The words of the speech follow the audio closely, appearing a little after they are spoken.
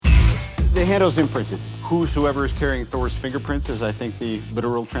The handle's imprinted. Whosoever is carrying Thor's fingerprints is, I think, the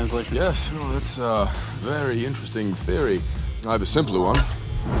literal translation. Yes, no, that's a very interesting theory. I have a simpler one.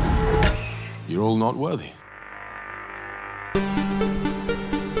 You're all not worthy.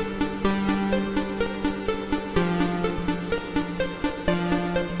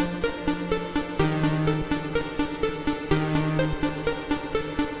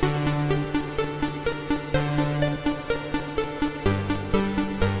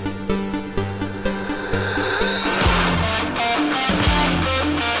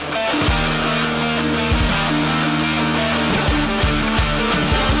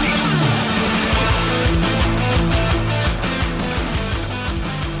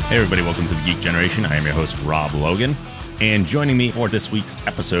 Hey everybody, welcome to the Geek Generation. I am your host, Rob Logan, and joining me for this week's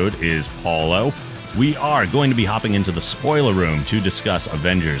episode is Paulo. We are going to be hopping into the spoiler room to discuss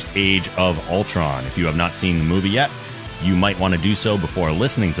Avengers: Age of Ultron. If you have not seen the movie yet, you might want to do so before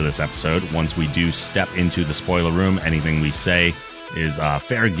listening to this episode. Once we do step into the spoiler room, anything we say is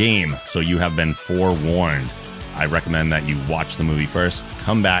fair game, so you have been forewarned. I recommend that you watch the movie first,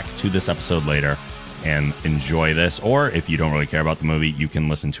 come back to this episode later, and enjoy this. Or if you don't really care about the movie, you can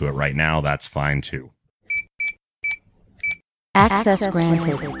listen to it right now. That's fine too. Access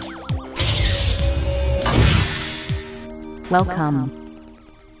granted. Welcome.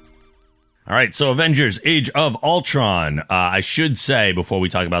 All right, so Avengers: Age of Ultron. I should say, before we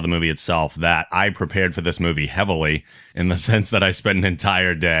talk about the movie itself, that I prepared for this movie heavily in the sense that I spent an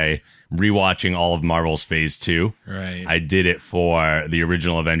entire day rewatching all of Marvel's Phase 2. Right. I did it for the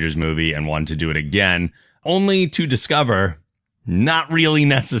original Avengers movie and wanted to do it again, only to discover not really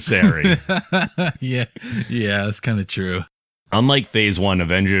necessary. Yeah, that's kind of true. Unlike Phase 1,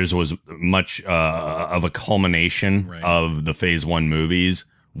 Avengers was much of a culmination of the Phase 1 movies,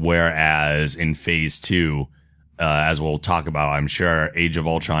 whereas in Phase 2, as we'll talk about, I'm sure, Age of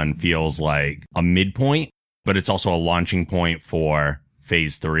Ultron feels like a midpoint, but it's also a launching point for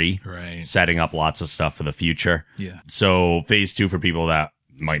Phase 3, setting up lots of stuff for the future. Yeah. So Phase 2, for people that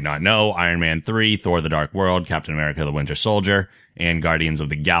might not know, Iron Man 3, Thor: The Dark World, Captain America: The Winter Soldier, and Guardians of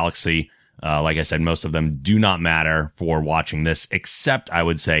the Galaxy. Like I said, most of them do not matter for watching this, except I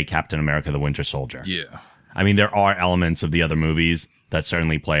would say Captain America: The Winter Soldier. Yeah. I mean, there are elements of the other movies that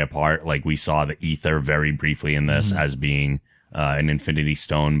certainly play a part. Like we saw the ether very briefly in this as being an Infinity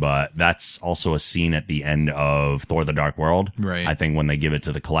Stone, but that's also a scene at the end of Thor: The Dark World. Right. I think when they give it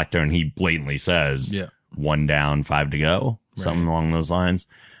to the Collector and he blatantly says, 1 down, 5 to go, something along those lines.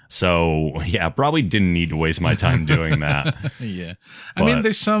 So yeah, probably didn't need to waste my time doing that. Yeah. I mean,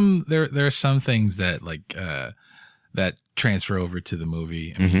 there are some things that that transfer over to the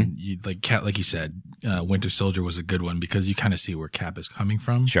movie. I mean, like you said, Winter Soldier was a good one because you kind of see where Cap is coming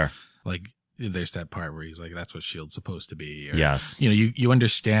from. Sure. Like, there's that part where he's like, that's what S.H.I.E.L.D.'s supposed to be. Or, yes. You know, you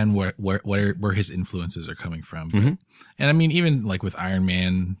understand where his influences are coming from. But, and I mean, even like with Iron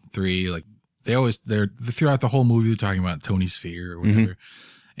Man 3, like they're throughout the whole movie, they're talking about Tony's fear or whatever.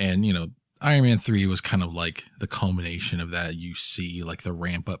 And, you know, Iron Man 3 was kind of like the culmination of that. You see like the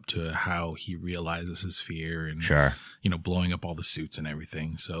ramp up to how he realizes his fear and, you know, blowing up all the suits and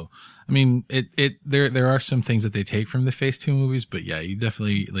everything. So, I mean, there are some things that they take from the Phase 2 movies, but yeah, you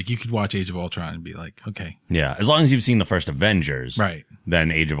definitely, like, you could watch Age of Ultron and be like, okay. Yeah. As long as you've seen the first Avengers, right,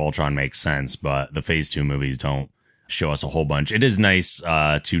 then Age of Ultron makes sense, but the Phase 2 movies don't show us a whole bunch. It is nice,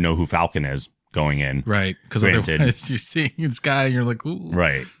 to know who Falcon is going in. Right. Because otherwise you're seeing this guy and you're like, ooh.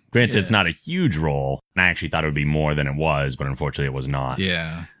 Right. Granted, it's not a huge role. And I actually thought it would be more than it was, but unfortunately it was not.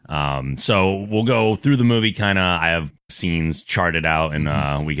 Yeah. So we'll go through the movie kind of. I have scenes charted out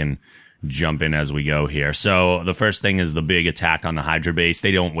and we can jump in as we go here. So the first thing is the big attack on the Hydra base.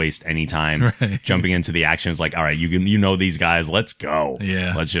 They don't waste any time jumping into the action. It's like, all right, you know these guys. Let's go.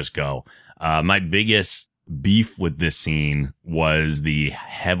 Yeah. Let's just go. My biggest beef with this scene was the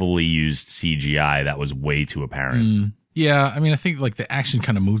heavily used CGI that was way too apparent. Yeah, I mean, I think like the action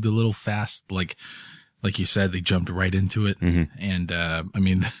kind of moved a little fast. Like you said, they jumped right into it. And I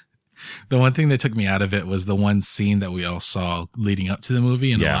mean, the one thing that took me out of it was the one scene that we all saw leading up to the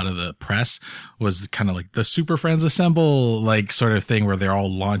movie and a lot of the press was kind of like the Super Friends Assemble, like sort of thing where they're all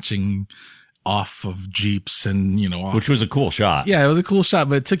launching off of Jeeps and, you know, which was a cool shot. Yeah, it was a cool shot,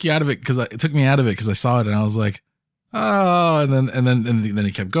 but it took me out of it because I saw it and I was like, oh, and then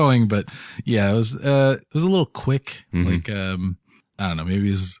it kept going. But yeah, it was a little quick. Like, I don't know, maybe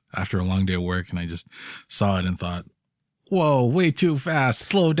it was after a long day of work and I just saw it and thought, whoa, way too fast,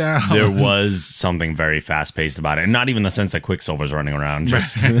 slow down. There was something very fast paced about it. And not even the sense that Quicksilver's running around.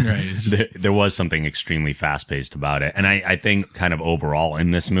 Just, there was something extremely fast paced about it. And I think kind of overall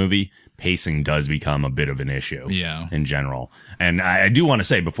in this movie, pacing does become a bit of an issue. Yeah. In general. And I do want to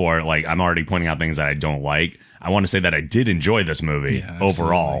say before, like, I'm already pointing out things that I don't like. I want to say that I did enjoy this movie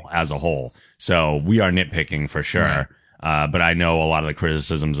overall as a whole. So we are nitpicking for sure. Right. But I know a lot of the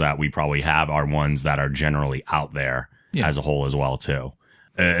criticisms that we probably have are ones that are generally out there as a whole as well, too.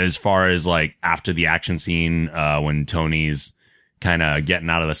 As far as like after the action scene, when Tony's kind of getting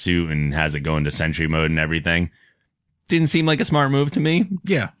out of the suit and has it go into sentry mode and everything, didn't seem like a smart move to me.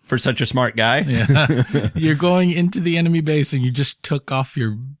 Yeah. For such a smart guy. Yeah. You're going into the enemy base and you just took off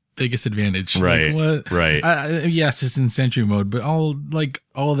your biggest advantage. Right. Like, what? Right. Yes, it's in sentry mode, but all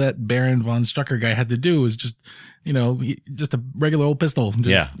that Baron von Strucker guy had to do was just, just a regular old pistol.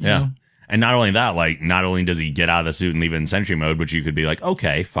 Just, you know. And not only that, like, not only does he get out of the suit and leave it in sentry mode, which you could be like,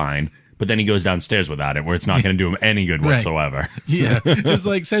 okay, fine. But then he goes downstairs without it, where it's not going to do him any good whatsoever. Yeah. It's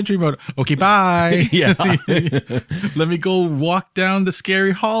like sentry mode. Okay, bye. Yeah. Let me go walk down the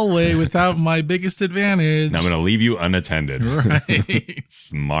scary hallway without my biggest advantage. And I'm going to leave you unattended. Right.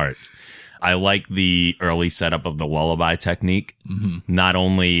 Smart. I like the early setup of the lullaby technique, not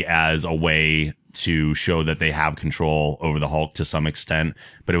only as a way to show that they have control over the Hulk to some extent,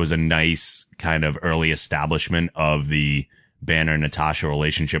 but it was a nice kind of early establishment of the Banner and Natasha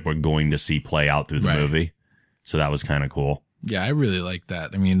relationship we're going to see play out through the movie. So that was kind of cool. Yeah, I really like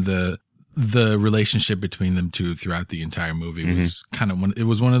that. I mean, the relationship between them two throughout the entire movie was kind of it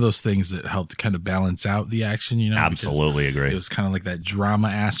was one of those things that helped kind of balance out the action, Absolutely agree. It was kind of like that drama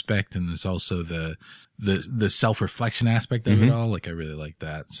aspect, and there's also the self-reflection aspect of it all. Like, I really like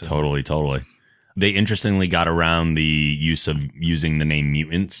that. So. Totally. They interestingly got around the use of using the name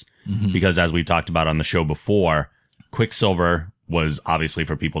mutants because, as we've talked about on the show before, Quicksilver was obviously,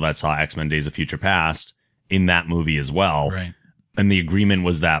 for people that saw X-Men Days of Future Past, in that movie as well. Right. And the agreement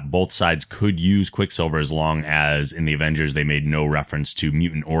was that both sides could use Quicksilver as long as in the Avengers they made no reference to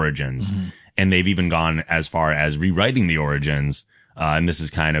mutant origins. And they've even gone as far as rewriting the origins. And this is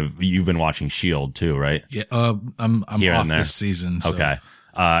kind of, you've been watching S.H.I.E.L.D. too, right? Yeah, I'm off this season. So. Okay.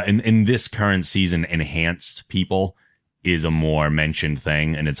 In this current season, enhanced people is a more mentioned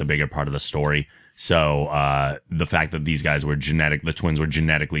thing, and it's a bigger part of the story. So, the fact that these guys were the twins were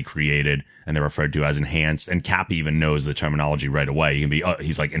genetically created, and they're referred to as enhanced, and Cap even knows the terminology right away. He can be,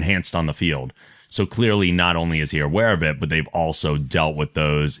 he's like enhanced on the field. So clearly, not only is he aware of it, but they've also dealt with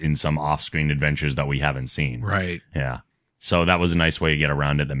those in some off-screen adventures that we haven't seen. Right. Yeah. So that was a nice way to get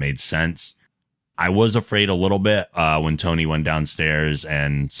around it that made sense. I was afraid a little bit when Tony went downstairs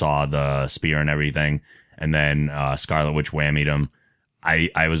and saw the spear and everything, and then Scarlet Witch whammied him.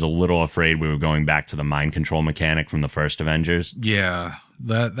 I was a little afraid we were going back to the mind control mechanic from the first Avengers. Yeah,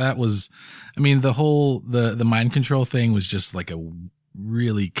 that was, I mean, the whole the mind control thing was just like a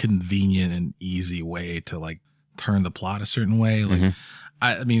really convenient and easy way to like turn the plot a certain way. Like,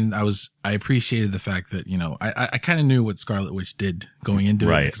 I appreciated the fact that, I kind of knew what Scarlet Witch did going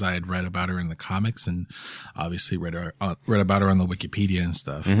into it because I had read about her in the comics and obviously read about her on the Wikipedia and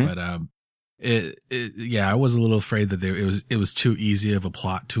stuff. But, I was a little afraid that it was too easy of a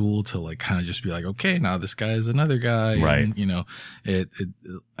plot tool to like kind of just be like, okay, now this guy is another guy. Right. And,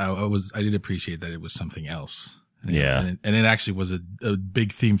 I did appreciate that it was something else. Yeah. And it actually was a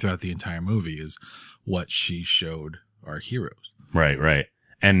big theme throughout the entire movie is what she showed our heroes. Right.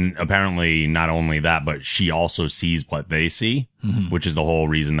 And apparently not only that, but she also sees what they see, which is the whole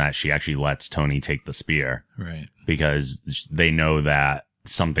reason that she actually lets Tony take the spear. Right. Because they know that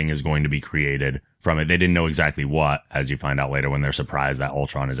something is going to be created from it. They didn't know exactly what, as you find out later when they're surprised that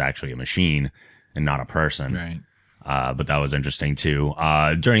Ultron is actually a machine and not a person. Right. But that was interesting too.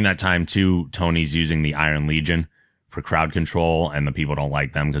 During that time too, Tony's using the Iron Legion for crowd control, and the people don't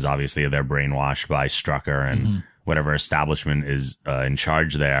like them because obviously they're brainwashed by Strucker and whatever establishment is in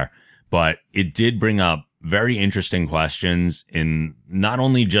charge there. But it did bring up very interesting questions in not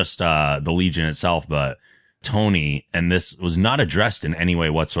only just the Legion itself, but Tony. And this was not addressed in any way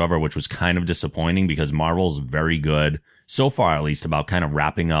whatsoever, which was kind of disappointing because Marvel's very good, so far at least, about kind of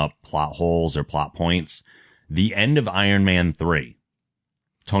wrapping up plot holes or plot points. The end of Iron Man 3,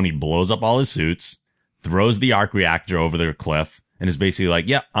 Tony blows up all his suits, throws the arc reactor over the cliff, and is basically like,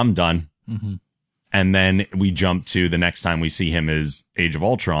 yeah, I'm done. And then we jump to the next time we see him is Age of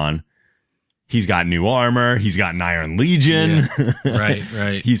Ultron. He's got new armor. He's got an Iron Legion. Yeah.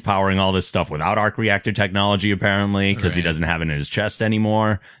 Right. He's powering all this stuff without arc reactor technology, apparently, because he doesn't have it in his chest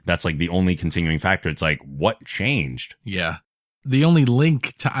anymore. That's like the only continuing factor. It's like, what changed? Yeah. The only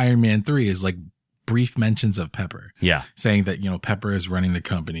link to Iron Man 3 is like brief mentions of Pepper. Yeah. Saying that, Pepper is running the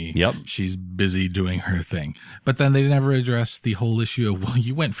company. Yep. She's busy doing her thing. But then they never address the whole issue of, well,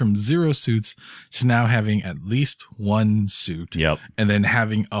 you went from 0 suits to now having at least 1 suit. Yep. And then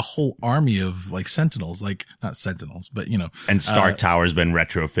having a whole army of like sentinels, like not sentinels, but And Stark Tower's been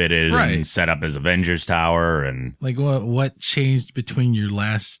retrofitted right. and set up as Avengers Tower. And like what changed between your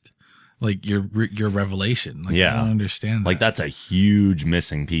last, like your revelation? Like, yeah. I don't understand that. Like that's a huge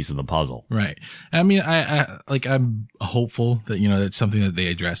missing piece of the puzzle. Right. I mean, I'm hopeful that, that's something that they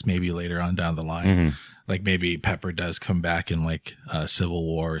address maybe later on down the line. Mm-hmm. Like maybe Pepper does come back in like Civil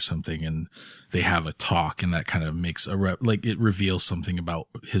War or something and they have a talk and that kind of makes it reveals something about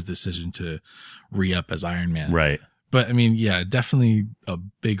his decision to re-up as Iron Man. Right. But I mean, yeah, definitely a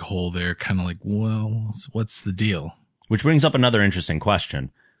big hole there. Kind of like, well, what's the deal? Which brings up another interesting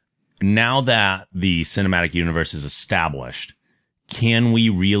question. Now that the cinematic universe is established, can we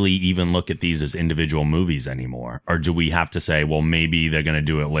really even look at these as individual movies anymore? Or do we have to say, well, maybe they're going to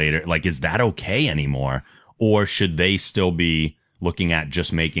do it later? Like, is that okay anymore? Or should they still be looking at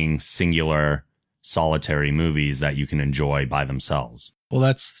just making singular, solitary movies that you can enjoy by themselves? Well,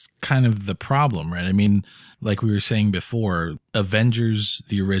 that's kind of the problem, right? I mean, like we were saying before, Avengers,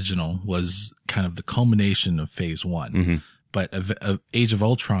 the original, was kind of the culmination of phase 1. Mm-hmm. But Age of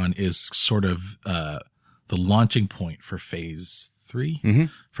Ultron is sort of the launching point for phase 3. Mm-hmm.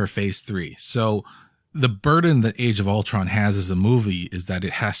 For phase 3. So the burden that Age of Ultron has as a movie is that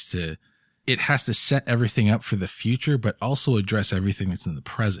it has to set everything up for the future, but also address everything that's in the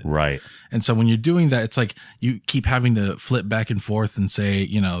present. Right. And so when you're doing that, it's like you keep having to flip back and forth and say,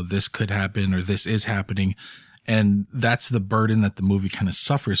 this could happen or this is happening. And that's the burden that the movie kind of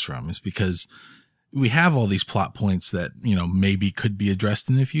suffers from, is because we have all these plot points that, maybe could be addressed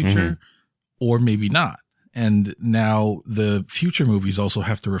in the future or maybe not. And now the future movies also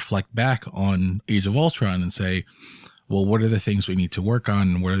have to reflect back on Age of Ultron and say, well, what are the things we need to work on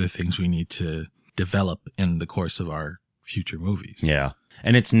and what are the things we need to develop in the course of our future movies? Yeah.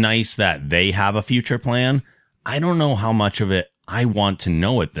 And it's nice that they have a future plan. I don't know how much of it I want to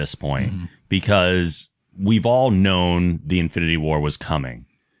know at this point because we've all known the Infinity War was coming.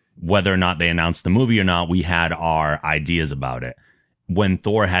 Whether or not they announced the movie or not, we had our ideas about it. When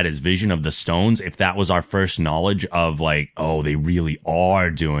Thor had his vision of the stones, if that was our first knowledge of like, oh, they really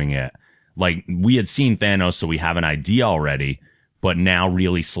are doing it. Like we had seen Thanos, so we have an idea already, but now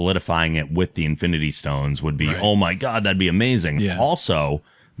really solidifying it with the Infinity Stones would be, right. Oh my God, that'd be amazing. Yeah. Also,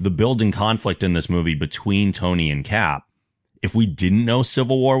 the building conflict in this movie between Tony and Cap, if we didn't know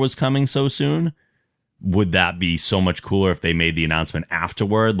Civil War was coming so soon, would that be so much cooler if they made the announcement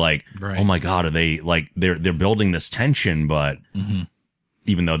afterward? Like, right. Oh my God, are they like, they're building this tension, but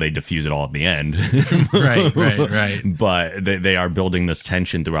even though they diffuse it all at the end. Right. But they are building this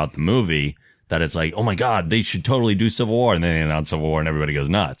tension throughout the movie that it's like, oh my God, they should totally do Civil War. And then they announce Civil War and everybody goes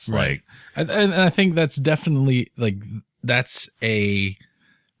nuts. Right. Like, and I think that's definitely like, that's a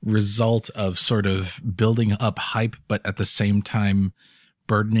result of sort of building up hype, but at the same time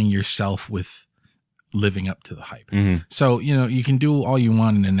burdening yourself with living up to the hype. So, you can do all you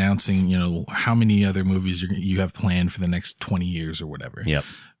want in announcing, how many other movies you have planned for the next 20 years or whatever. Yep.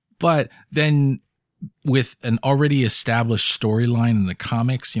 But then with an already established storyline in the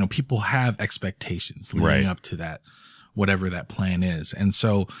comics, people have expectations leading up to that, whatever that plan is. And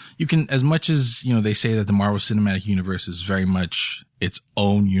so you can, as much as, they say that the Marvel Cinematic Universe is very much its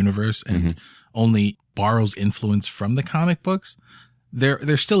own universe and only borrows influence from the comic books,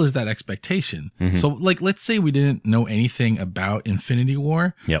 there still is that expectation. So like, let's say we didn't know anything about Infinity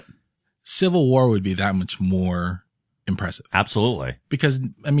War. Yep. Civil War would be that much more impressive. Absolutely. Because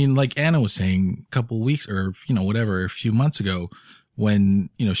I mean, like Anna was saying a couple of weeks or, a few months ago when,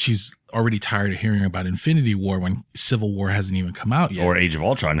 she's already tired of hearing about Infinity War when Civil War hasn't even come out yet. Or Age of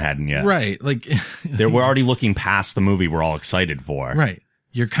Ultron hadn't yet. Right. Like we're already looking past the movie we're all excited for. Right.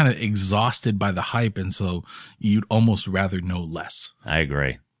 You're kind of exhausted by the hype, and so you'd almost rather know less. I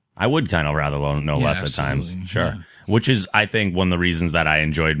agree. I would kind of rather know less at times. Sure. Yeah. Which is, I think, one of the reasons that I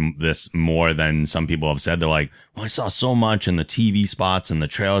enjoyed this more than some people have said. They're like, well, I saw so much in the TV spots and the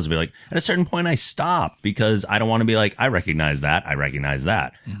trailers. Be like, at a certain point, I stopped because I don't want to be like, I recognize that.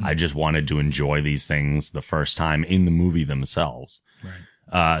 I just wanted to enjoy these things the first time in the movie themselves. Right.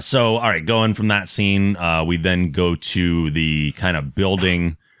 So, all right, going from that scene, we then go to the kind of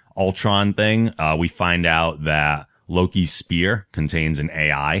building Ultron thing. We find out that Loki's spear contains an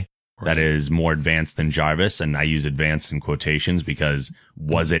AI that is more advanced than Jarvis. And I use advanced in quotations because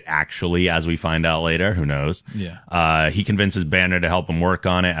was it actually, as we find out later? Who knows? Yeah. He convinces Banner to help him work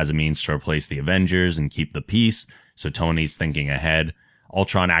on it as a means to replace the Avengers and keep the peace. So Tony's thinking ahead.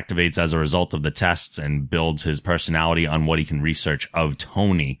 Ultron activates as a result of the tests and builds his personality on what he can research of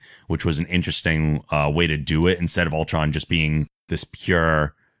Tony, which was an interesting way to do it. Instead of Ultron just being this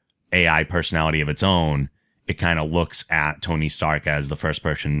pure AI personality of its own, it kind of looks at Tony Stark as the first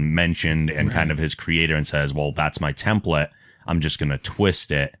person mentioned and kind of his creator and says, well, that's my template. I'm just going to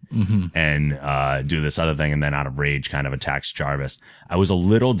twist it and do this other thing. And then out of rage kind of attacks Jarvis. I was a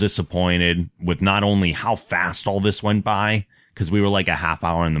little disappointed with not only how fast all this went by, because we were like a half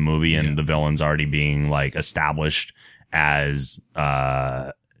hour in the movie and the villain's already being like established as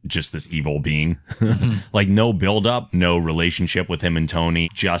just this evil being. Like no build up, no relationship with him and Tony,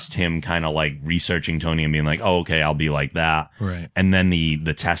 just him kind of like researching Tony and being like, oh, okay, I'll be like that. Right. And then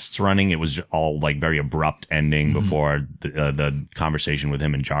the tests running, it was all like very abrupt ending before the conversation with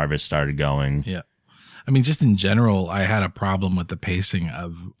him and Jarvis started going. Yeah. I mean, just in general, I had a problem with the pacing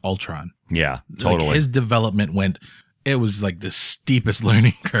of Ultron. Yeah, totally. Like his development it was like the steepest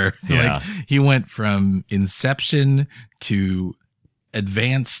learning curve. Yeah. Like he went from inception to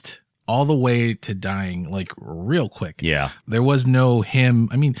advanced all the way to dying, like real quick. Yeah. There was no him.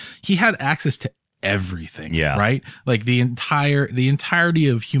 I mean, he had access to everything. Yeah. Right. Like the entirety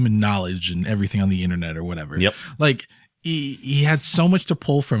of human knowledge and everything on the internet or whatever. Yep. Like he had so much to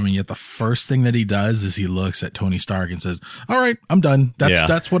pull from, and yet the first thing that he does is he looks at Tony Stark and says, all right, I'm done.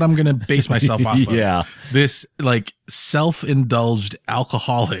 That's what I'm going to base myself off of. Yeah. This like self-indulged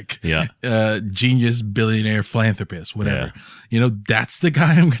alcoholic, genius, billionaire, philanthropist, whatever. Yeah. You know, that's the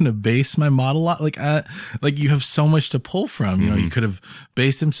guy I'm going to base my model on. Like you have so much to pull from. You know, he could have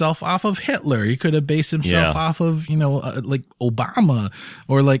based himself off of Hitler. He could have based himself off of, like Obama,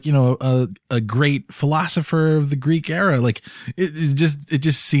 or like, a great philosopher of the Greek era. Like it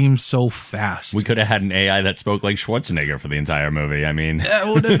just seems so fast. We could have had an AI that spoke like Schwarzenegger for the entire movie. I mean, that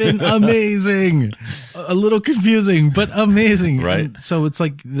would have been amazing. A little confusing, but amazing. Right. And so it's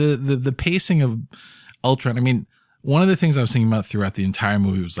like the pacing of Ultron. I mean, one of the things I was thinking about throughout the entire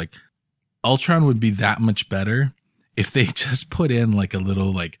movie was like Ultron would be that much better if they just put in like a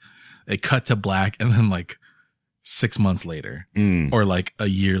little, like a cut to black and then like 6 months later or like a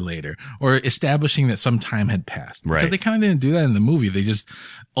year later, or establishing that some time had passed. Right. Because they kind of didn't do that in the movie.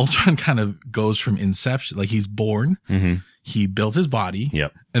 Ultron kind of goes from inception, like he's born, he builds his body,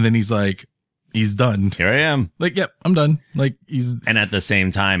 and then he's like, he's done. Here I am. Like, yep, I'm done. Like and at the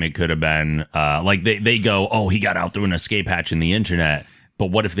same time, it could have been, like they go, oh, he got out through an escape hatch in the internet. But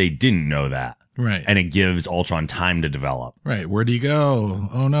what if they didn't know that? Right. And it gives Ultron time to develop. Right. Where'd he go?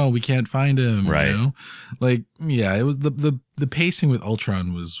 Oh no, we can't find him. Right. You know? Like, yeah, it was the pacing with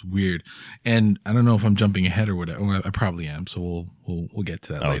Ultron was weird. And I don't know if I'm jumping ahead or whatever. Well, I probably am. So we'll get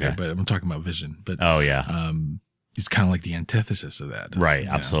to that later, but I'm talking about Vision. But oh yeah. He's kind of like the antithesis of that. Right.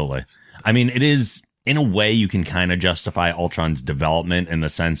 Absolutely. I mean, it is, in a way, you can kind of justify Ultron's development in the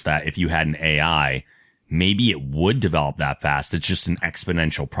sense that if you had an AI, maybe it would develop that fast. It's just an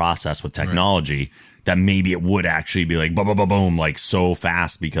exponential process with technology that maybe it would actually be like, boom, boom, boom, boom, like so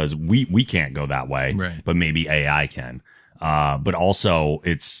fast because we can't go that way, but maybe AI can. But also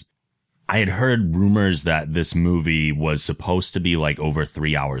I had heard rumors that this movie was supposed to be like over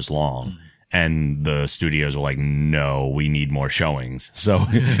 3 hours long. And the studios were like, no, we need more showings. So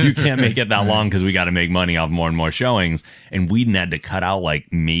you can't make it that long because we got to make money off more and more showings. And Whedon had to cut out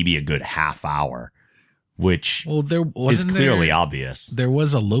like maybe a good half hour, which is clearly obvious. There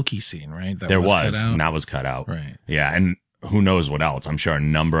was a Loki scene, right? There was, and that was cut out. Right. Yeah. And who knows what else? I'm sure a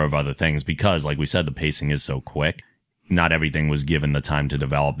number of other things because, like we said, the pacing is so quick. Not everything was given the time to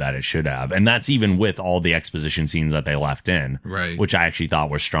develop that it should have. And that's even with all the exposition scenes that they left in. Right. Which I actually thought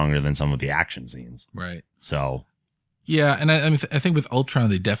were stronger than some of the action scenes. Right. So. Yeah. And I think with Ultron,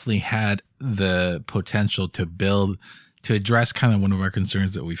 they definitely had the potential to address kind of one of our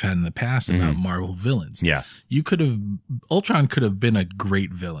concerns that we've had in the past about Marvel villains. Yes. Ultron could have been a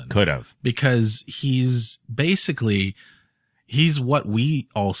great villain. Could have. Because he's what we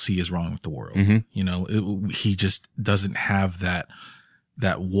all see is wrong with the world. You know, he just doesn't have that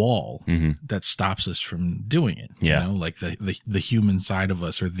wall that stops us from doing it. Yeah. You know, like the human side of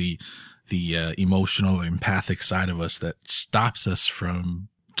us or the emotional or empathic side of us that stops us from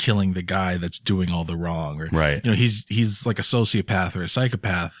killing the guy that's doing all the wrong. Or, right. You know, he's like a sociopath or a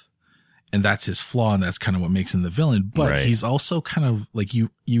psychopath, and that's his flaw, and that's kind of what makes him the villain. But he's also kind of like you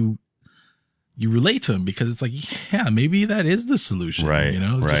relate to him because it's like, yeah, maybe that is the solution, right? You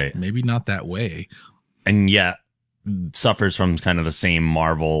know, just maybe not that way. And yet suffers from kind of the same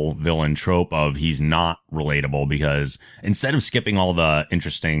Marvel villain trope of he's not relatable because instead of skipping all the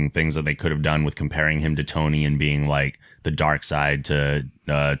interesting things that they could have done with comparing him to Tony and being like the dark side to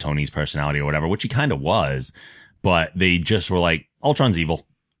Tony's personality or whatever, which he kind of was, but they just were like, Ultron's evil.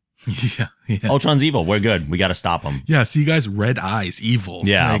 Yeah. Ultron's evil. We're good. We got to stop him. Yeah. See, guys, red eyes, evil.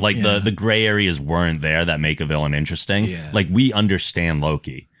 Yeah. The gray areas weren't there that make a villain interesting. Yeah. Like, we understand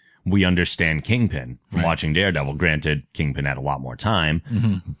Loki. We understand Kingpin from watching Daredevil. Granted, Kingpin had a lot more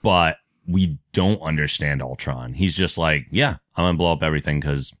time, but we don't understand Ultron. He's just like, yeah, I'm going to blow up everything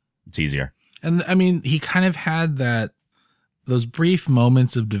because it's easier. And I mean, he kind of had those brief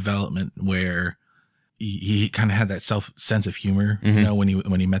moments of development where he kind of had that sense of humor, you know,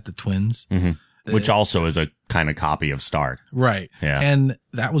 when he met the twins, which also is a kind of copy of Stark. Right. Yeah. And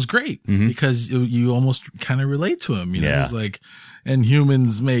that was great because you almost kind of relate to him, you know, Yeah. it's like, and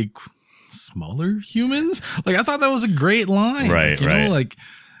humans make smaller humans. Like, I thought that was a great line. Right. Like, you know, like,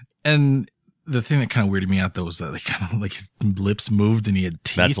 and the thing that kind of weirded me out though was that like kind of like his lips moved and he had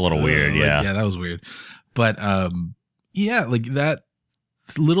teeth. That's a little weird. Like, yeah. Yeah, that was weird. But, yeah, like that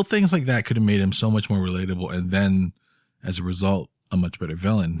little things like that could have made him so much more relatable. And then as a result, a much better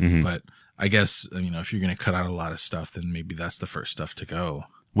villain. But I guess, you know, if you're going to cut out a lot of stuff, then maybe that's the first stuff to go.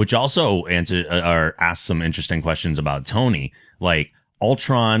 Which also asks some interesting questions about Tony. Like,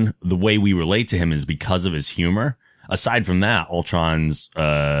 Ultron, the way we relate to him is because of his humor. Aside from that, Ultron's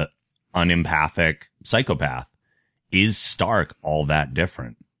unempathic psychopath. Is Stark all that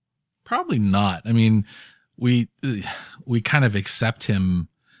different? Probably not. I mean, we kind of accept him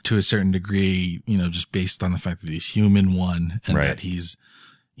to a certain degree, you know, just based on the fact that he's human, one, and that he's,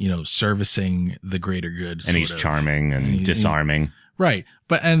 you know, servicing the greater good. And he's charming and disarming. Right.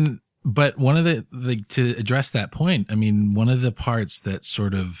 But one of the to address that point, I mean, one of the parts that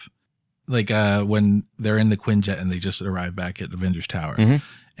sort of like, when they're in the Quinjet and they just arrived back at Avengers Tower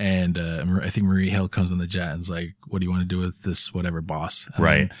and, I think Marie Hill comes on the jet and's like, what do you want to do with this, whatever boss? And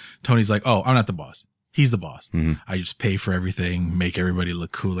then Tony's like, oh, I'm not the boss. He's the boss. I just pay for everything, make everybody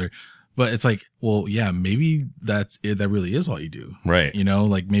look cooler. But it's like, well, yeah, maybe that's it. That really is all you do. Right. You know,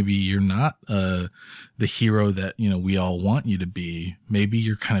 like maybe you're not, the hero that, you know, we all want you to be. Maybe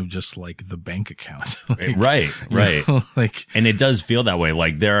you're kind of just like the bank account. Like, right. know, like, and it does feel that way.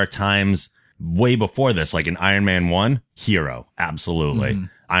 Like, there are times way before this, like in Iron Man 1, hero. Absolutely.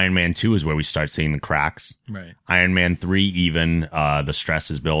 Iron Man 2 is where we start seeing the cracks. Right. Iron Man 3, even, the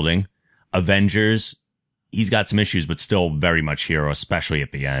stress is building. Avengers, he's got some issues, but still very much hero, especially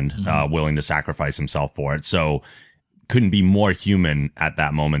at the end, willing to sacrifice himself for it. So couldn't be more human at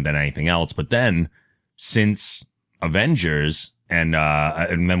that moment than anything else. But then since Avengers and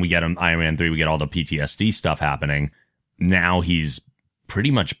then we get Iron Man 3, we get all the PTSD stuff happening. Now he's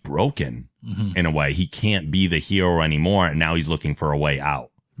pretty much broken in a way. He can't be the hero anymore. And now he's looking for a way out.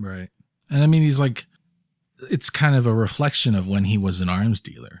 Right. And I mean, he's like, it's kind of a reflection of when he was an arms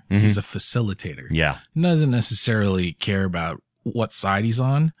dealer. He's a facilitator. Yeah. He doesn't necessarily care about what side he's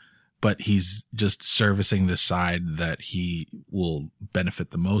on, but he's just servicing the side that he will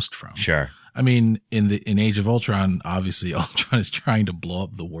benefit the most from. Sure. I mean, in Age of Ultron, obviously Ultron is trying to blow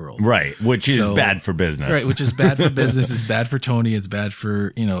up the world. Right. Which is bad for business. Right. Which is bad for business. It's bad for Tony. It's bad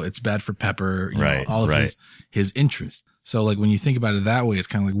for, you know, it's bad for Pepper. You know, all of his interests. So like when you think about it that way, it's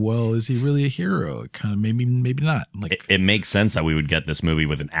kind of like, well, is he really a hero? It kind of maybe not. Like it makes sense that we would get this movie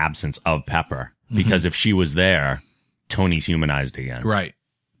with an absence of Pepper because if she was there, Tony's humanized again. Right.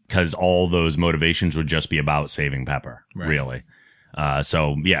 Because all those motivations would just be about saving Pepper. Right. Really.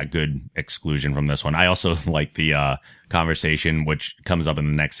 So yeah, good exclusion from this one. I also like the conversation, which comes up in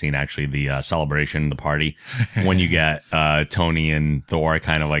the next scene, actually, the celebration, the party, when you get Tony and Thor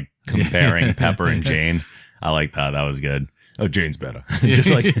kind of like comparing Pepper and Jane. I like that. That was good. Oh, Jane's better. Just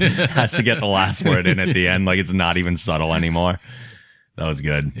like has to get the last word in at the end. Like it's not even subtle anymore. That was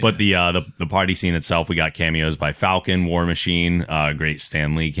good. Yeah. But the party scene itself, we got cameos by Falcon, War Machine, great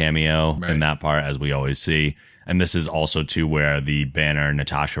Stan Lee cameo in that part, as we always see. And this is also too where the Banner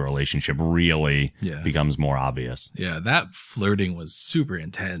Natasha relationship really becomes more obvious. Yeah, that flirting was super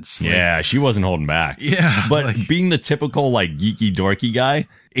intense. Like, yeah, she wasn't holding back. Yeah. But like, being the typical like geeky dorky guy,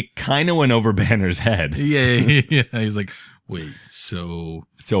 it kind of went over Banner's head. Yeah. He's like, wait, so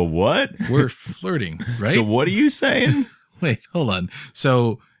what? We're flirting, right? So what are you saying? Wait, hold on.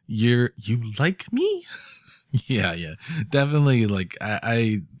 So you like me? Yeah. Definitely. Like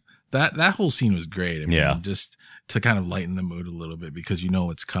that whole scene was great. I mean, just to kind of lighten the mood a little bit because you know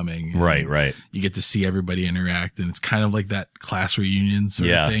what's coming. Right. You get to see everybody interact and it's kind of like that class reunion sort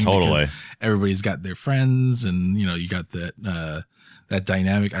of thing. Yeah, totally. Everybody's got their friends and, you know, you got that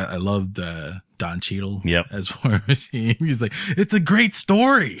dynamic. I loved, Don Cheadle as War Machine. He's like, it's a great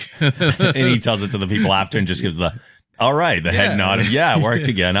story. And he tells it to the people after and just gives all right, the head nod. Yeah, it worked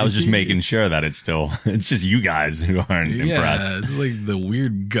again. I was just making sure that it's just you guys who aren't impressed. Yeah, it's like the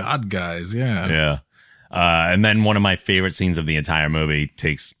weird god guys. Yeah. And then one of my favorite scenes of the entire movie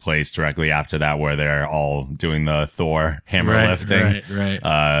takes place directly after that, where they're all doing the Thor hammer lifting.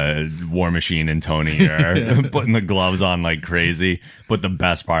 Right. War Machine and Tony are putting the gloves on like crazy. But the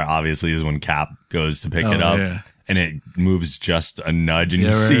best part, obviously, is when Cap goes to pick it up. Yeah. And it moves just a nudge, and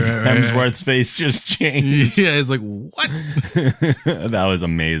you see Hemsworth's face just change. Yeah, it's like, what? That was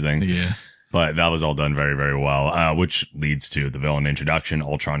amazing. Yeah. But that was all done very, very well, which leads to the villain introduction,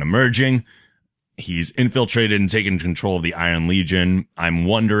 Ultron emerging. He's infiltrated and taken control of the Iron Legion. I'm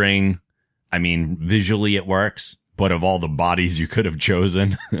wondering, I mean, visually it works, but of all the bodies you could have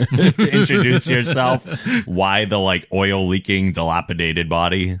chosen to introduce yourself, why the like oil leaking, dilapidated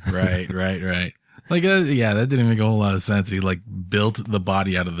body? Right. Like, yeah, that didn't make a whole lot of sense. He like built the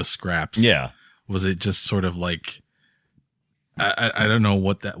body out of the scraps. Yeah. Was it just sort of like, I don't know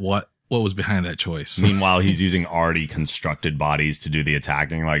what was behind that choice. Meanwhile, he's using already constructed bodies to do the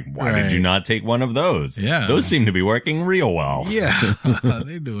attacking. Like, why did you not take one of those? Yeah. Those seem to be working real well. Yeah.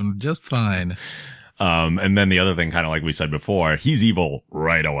 They're doing just fine. And then the other thing, kind of like we said before, he's evil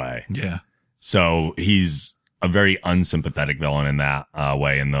right away. Yeah. So he's a very unsympathetic villain in that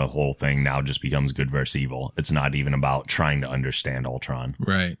way. And the whole thing now just becomes good versus evil. It's not even about trying to understand Ultron.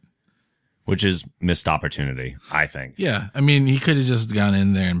 Right. Which is missed opportunity, I think. Yeah. I mean, he could have just gone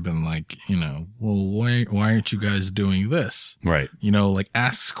in there and been like, well, why aren't you guys doing this? Right. Like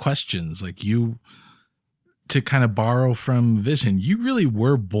ask questions, like to kind of borrow from Vision. You really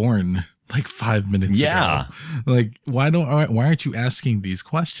were born like 5 minutes ago. Like, why aren't you asking these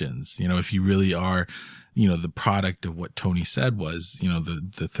questions? If you really are, the product of what Tony said was,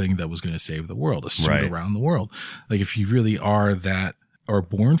 the thing that was going to save the world, a suit around the world. Like, if you really are that, or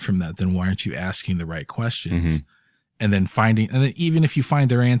born from that, then why aren't you asking the right questions? Mm-hmm. And then even if you find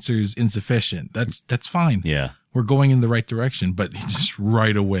their answers insufficient, that's fine. Yeah. We're going in the right direction, but just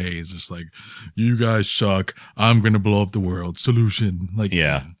right away is just like, you guys suck. I'm going to blow up the world. Solution. Like,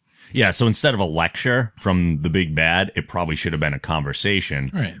 yeah. Yeah. So instead of a lecture from the big bad, it probably should have been a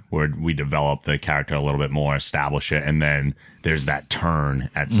conversation where we develop the character a little bit more, establish it. And then there's that turn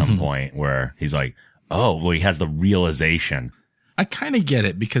at some point where he's like, oh, well, he has the realization. I kind of get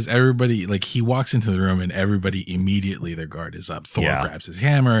it, because everybody, like, he walks into the room and everybody immediately, their guard is up. Thor grabs his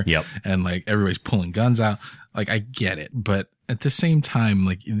hammer and like everybody's pulling guns out. Like, I get it. But at the same time,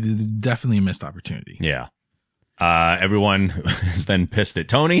 like, definitely a missed opportunity. Yeah. Everyone is then pissed at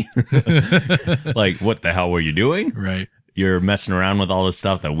Tony. Like, what the hell were you doing? Right. You're messing around with all this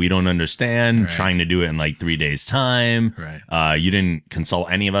stuff that we don't understand, trying to do it in like 3 days time. Right. You didn't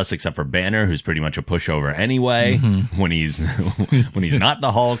consult any of us except for Banner, who's pretty much a pushover anyway. When he's not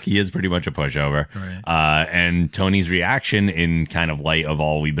the Hulk, he is pretty much a pushover. Right. And Tony's reaction, in kind of light of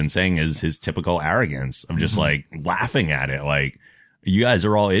all we've been saying, is his typical arrogance of just like laughing at it. Like, you guys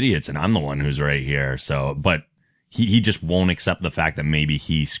are all idiots and I'm the one who's right here. So, but he just won't accept the fact that maybe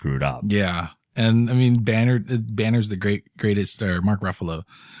he screwed up. Yeah. And I mean, Banner's the greatest, Mark Ruffalo.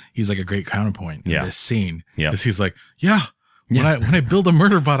 He's like a great counterpoint in this scene. Yeah. Cause he's like, when I build a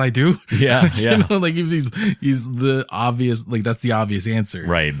murder bot, I do. Yeah. Yeah. Like, he's the obvious, like, that's the obvious answer.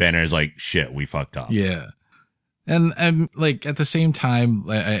 Right. Banner's like, shit, we fucked up. Yeah. And like, at the same time,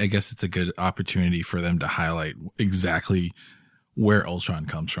 I guess it's a good opportunity for them to highlight exactly where Ultron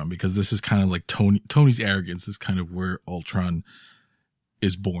comes from, because this is kind of like Tony's arrogance is kind of where Ultron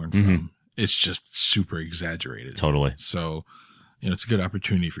is born from. It's just super exaggerated. Totally. So, it's a good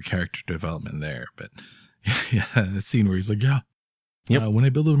opportunity for character development there. But yeah, the scene where he's like, when I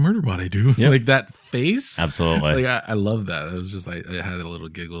build a murder bot, I do. Like, that face. Absolutely. Like, I love that. It was just like, I had a little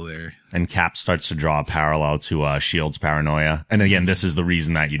giggle there. And Cap starts to draw a parallel to S.H.I.E.L.D.'s paranoia. And again, this is the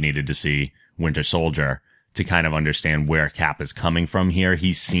reason that you needed to see Winter Soldier, to kind of understand where Cap is coming from here.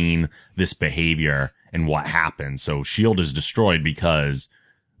 He's seen this behavior and what happened. So S.H.I.E.L.D. is destroyed because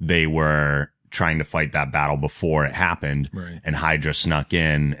they were trying to fight that battle before it happened. Right. And Hydra snuck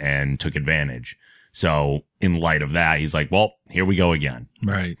in and took advantage. So in light of that, he's like, well, here we go again.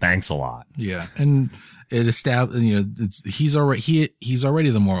 Right. Thanks a lot. Yeah. And it established, he's already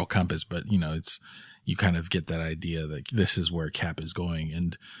the moral compass, but you kind of get that idea that this is where Cap is going.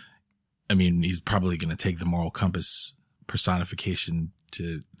 And I mean, he's probably going to take the moral compass personification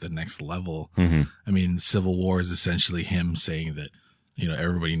to the next level. I mean, Civil War is essentially him saying that,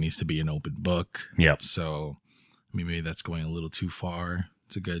 everybody needs to be an open book. Yep. So, I mean, maybe that's going a little too far.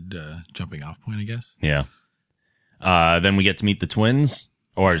 It's a good jumping off point, I guess. Yeah. Then we get to meet the twins.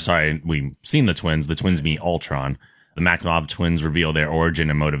 We've seen the twins. The twins meet Ultron. The Maximoff twins reveal their origin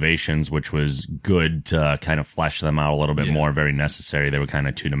and motivations, which was good to kind of flesh them out a little bit more. Very necessary. They were kind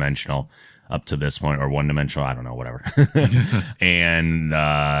of two-dimensional. up to this point, or one-dimensional, I don't know, whatever. And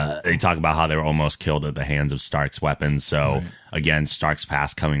they talk about how they were almost killed at the hands of Stark's weapons. So, again, Stark's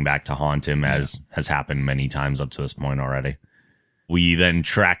past coming back to haunt him, as has happened many times up to this point already. We then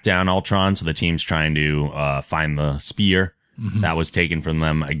track down Ultron, so the team's trying to find the spear that was taken from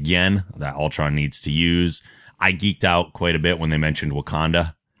them again, that Ultron needs to use. I geeked out quite a bit when they mentioned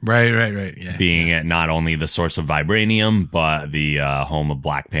Wakanda. Right. Yeah. Being it not only the source of vibranium, but the home of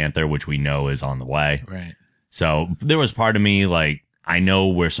Black Panther, which we know is on the way. Right. So there was part of me, like, I know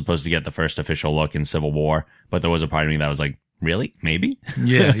we're supposed to get the first official look in Civil War, but there was a part of me that was like, really? Maybe?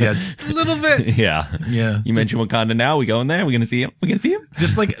 Yeah, just a little bit. Yeah. You mentioned Wakanda now. We going there? We're going to see him?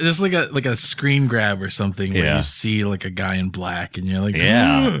 Just like a screen grab or something where you see like a guy in black and you're like,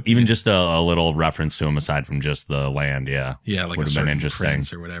 even just a little reference to him aside from just the land. Yeah, like would have been interesting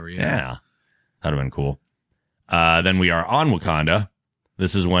or whatever. Yeah, that'd have been cool. Then we are on Wakanda.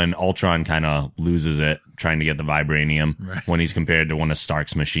 This is when Ultron kind of loses it trying to get the vibranium when he's compared to one of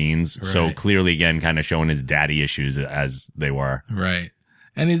Stark's machines. Right. So clearly, again, kind of showing his daddy issues as they were. Right.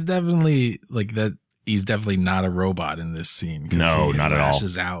 And he's definitely like that. He's definitely not a robot in this scene. No, not at all.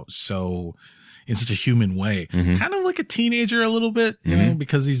 Lashes out so in such a human way, kind of like a teenager a little bit, you know,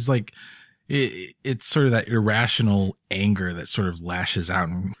 because he's like, it's sort of that irrational anger that sort of lashes out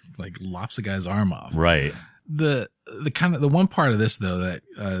and like lops a guy's arm off. Right. The one part of this though that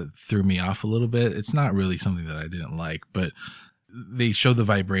threw me off a little bit. It's not really something that I didn't like, but they showed the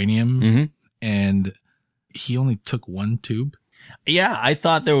vibranium and he only took one tube. Yeah, I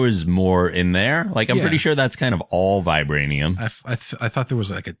thought there was more in there. Like, I'm pretty sure that's kind of all vibranium. I thought there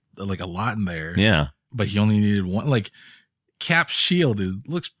was like a lot in there. Yeah, but he only needed one. Like, Cap's shield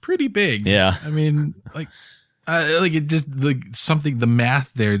looks pretty big. Yeah, I mean, like it just the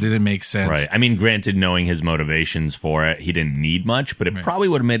math there didn't make sense. Right. I mean, granted, knowing his motivations for it, he didn't need much, but it probably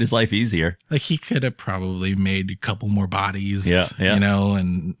would have made his life easier. Like, he could have probably made a couple more bodies. Yeah. You know,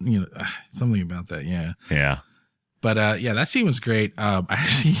 and something about that. Yeah. Yeah. But that scene was great. I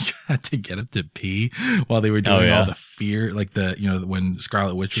actually got to get up to pee while they were doing all the fear, like when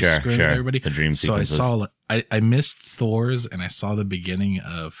Scarlet Witch was screwing with everybody. The dream sequences. So I missed Thor's and I saw the beginning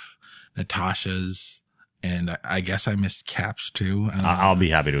of Natasha's, and I guess I missed Cap's too. I'll be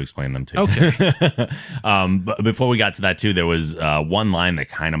happy to explain them too. Okay. But before we got to that too, there was one line that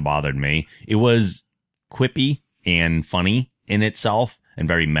kind of bothered me. It was quippy and funny in itself and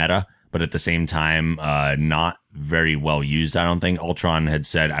very meta, but at the same time, not very well used. I don't think Ultron had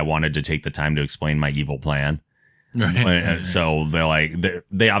said, I wanted to take the time to explain my evil plan. Right. So they're like,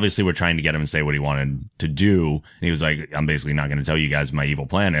 they obviously were trying to get him to say what he wanted to do. And he was like, I'm basically not going to tell you guys my evil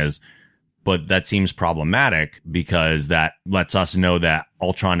plan is. But that seems problematic because that lets us know that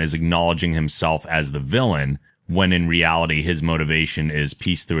Ultron is acknowledging himself as the villain, when in reality, his motivation is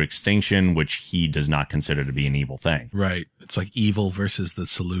peace through extinction, which he does not consider to be an evil thing. Right. It's like evil versus the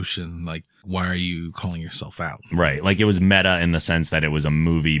solution. Like, why are you calling yourself out? Right. Like, it was meta in the sense that it was a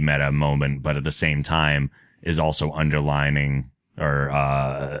movie meta moment, but at the same time is also underlining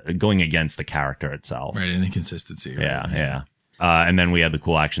or going against the character itself. Right. An inconsistency. Right? Yeah. And then we had the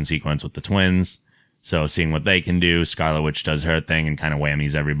cool action sequence with the twins. So seeing what they can do, Scarlet Witch does her thing and kind of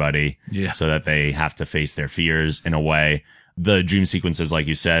whammies everybody so that they have to face their fears in a way. The dream sequences, like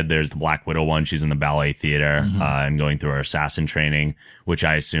you said, there's the Black Widow one. She's in the ballet theater and going through her assassin training, which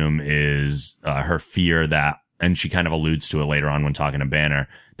I assume is her fear that, and she kind of alludes to it later on when talking to Banner,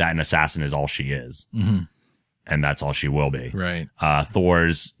 that an assassin is all she is. And that's all she will be. Right.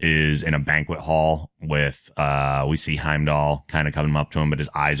 Thor's is in a banquet hall with, we see Heimdall kind of coming up to him, but his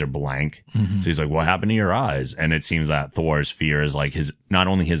eyes are blank. So he's like, what happened to your eyes? And it seems that Thor's fear is like not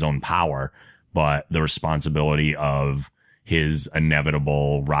only his own power, but the responsibility of his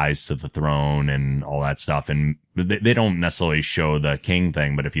inevitable rise to the throne and all that stuff. And they don't necessarily show the king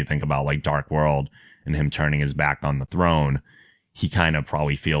thing, but if you think about like Dark World and him turning his back on the throne, he kind of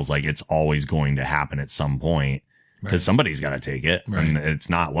probably feels like it's always going to happen at some point because somebody's got to take it. Right. And it's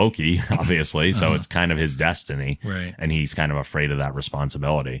not Loki, obviously. So it's kind of his destiny. Right. And he's kind of afraid of that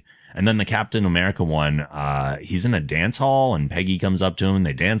responsibility. And then the Captain America one, he's in a dance hall and Peggy comes up to him and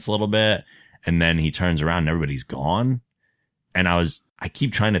they dance a little bit. And then he turns around and everybody's gone. And I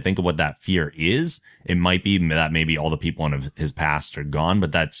keep trying to think of what that fear is. It might be that maybe all the people in his past are gone,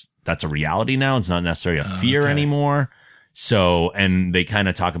 but that's a reality now. It's not necessarily a fear anymore. So, and they kind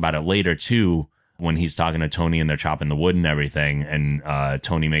of talk about it later too, when he's talking to Tony and they're chopping the wood and everything. And,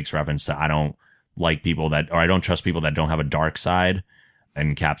 Tony makes reference to, I don't trust people that don't have a dark side.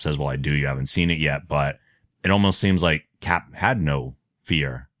 And Cap says, well, I do. You haven't seen it yet, but it almost seems like Cap had no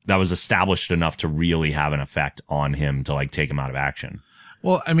fear that was established enough to really have an effect on him to like take him out of action.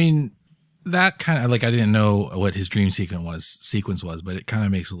 Well, I mean, that kind of like, I didn't know what his dream sequence was, but it kind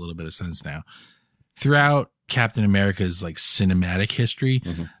of makes a little bit of sense now. Throughout Captain America's like cinematic history,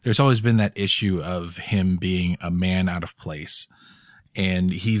 there's always been that issue of him being a man out of place.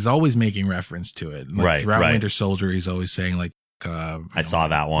 And he's always making reference to it. Like throughout Winter Soldier, he's always saying like, I saw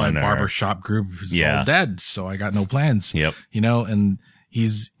that one. My barbershop group is all dead, so I got no plans. Yep. You know, and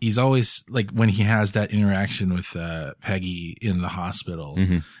he's always like when he has that interaction with Peggy in the hospital,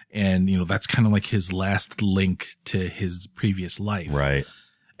 and you know that's kind of like his last link to his previous life, right?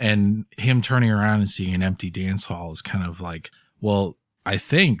 And him turning around and seeing an empty dance hall is kind of like, well, I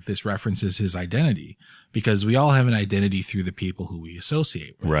think this references his identity because we all have an identity through the people who we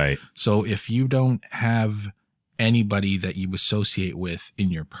associate with, right? So if you don't have anybody that you associate with in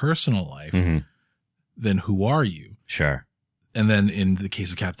your personal life, then who are you? Sure. And then in the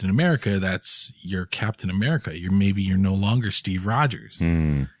case of Captain America, that's your Captain America. You're no longer Steve Rogers,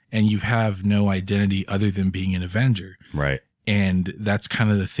 and you have no identity other than being an Avenger. Right. And that's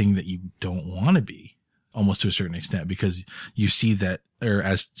kind of the thing that you don't want to be, almost to a certain extent, because you see that, or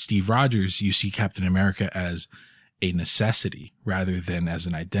as Steve Rogers, you see Captain America as a necessity rather than as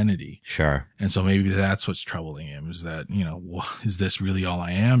an identity. Sure. And so maybe that's what's troubling him, is that, you know, well, is this really all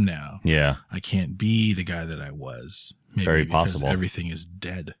I am now? Yeah. I can't be the guy that I was. Maybe very possible. Everything is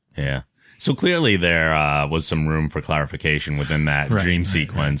dead. Yeah. So clearly there was some room for clarification within that dream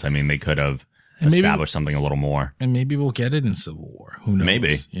sequence. I mean, they could have established something a little more. And maybe we'll get it in Civil War. Who knows?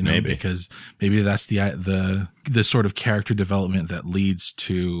 Maybe. Because maybe that's the sort of character development that leads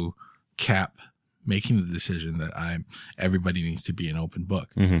to Cap making the decision that everybody needs to be an open book,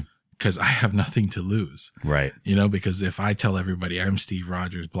 because I have nothing to lose. Right. You know, because if I tell everybody I'm Steve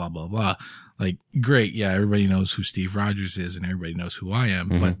Rogers, blah, blah, blah, like, great. Yeah. Everybody knows who Steve Rogers is and everybody knows who I am,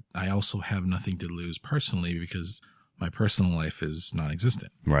 but I also have nothing to lose personally because my personal life is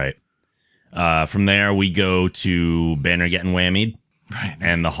non-existent. Right. From there we go to Banner getting whammied. Right.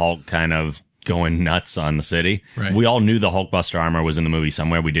 And the Hulk kind of going nuts on the city. Right. We all knew the Hulkbuster armor was in the movie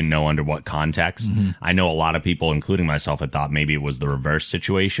somewhere. We didn't know under what context. I know a lot of people, including myself, had thought maybe it was the reverse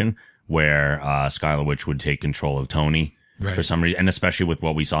situation where Scarlet Witch would take control of Tony for some reason. And especially with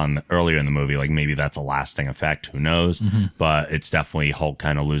what we saw earlier in the movie, like maybe that's a lasting effect. Who knows? But it's definitely Hulk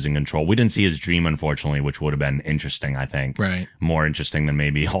kind of losing control. We didn't see his dream, unfortunately, which would have been interesting, I think. Right. More interesting than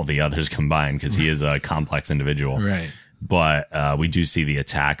maybe all the others combined because he is a complex individual. Right. But we do see the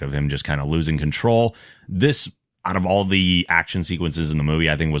attack of him just kind of losing control. This, out of all the action sequences in the movie,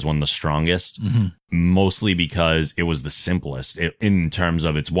 I think was one of the strongest, mostly because it was the simplest in terms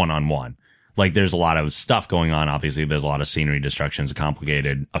of its one-on-one. Like, there's a lot of stuff going on. Obviously, there's a lot of scenery destruction. It's a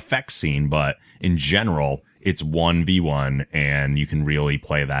complicated effects scene, but in general, it's 1v1, and you can really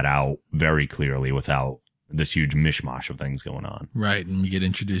play that out very clearly without this huge mishmash of things going on. Right. And we get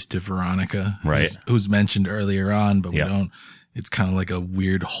introduced to Veronica, right, who's mentioned earlier on, but we don't. It's kind of like a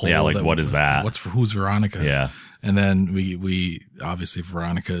weird hole. Yeah, like what is that? Who's Veronica? Yeah. And then we obviously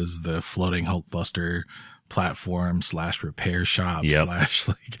Veronica is the floating Hulkbuster platform / repair shop / yeah,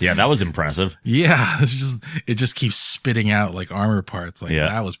 that was impressive. Yeah, it just keeps spitting out like armor parts. Like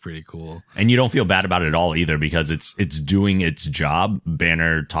that was pretty cool. And you don't feel bad about it at all either because it's doing its job.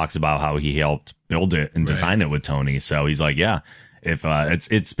 Banner talks about how he helped build it and design it with Tony. So he's like, yeah, if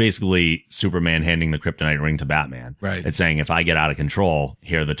it's basically Superman handing the kryptonite ring to Batman. Right. It's saying if I get out of control,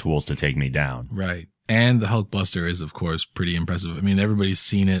 here are the tools to take me down. Right. And the Hulkbuster is of course pretty impressive. I mean, everybody's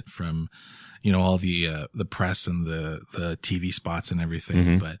seen it from, you know, all the press and the TV spots and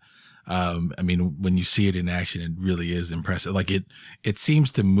everything. But, I mean, when you see it in action, it really is impressive. Like it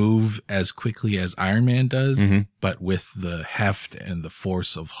seems to move as quickly as Iron Man does, but with the heft and the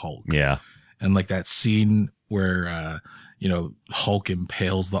force of Hulk. Yeah. And like that scene where, you know, Hulk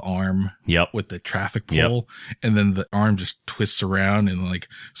impales the arm with the traffic pole and then the arm just twists around and like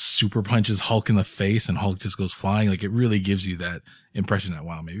super punches Hulk in the face and Hulk just goes flying. Like it really gives you that impression that,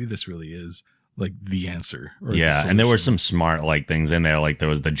 wow, maybe this really is like the answer. Or yeah. And there were some smart like things in there. Like there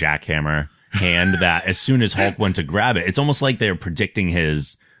was the jackhammer hand that as soon as Hulk went to grab it, it's almost like they're predicting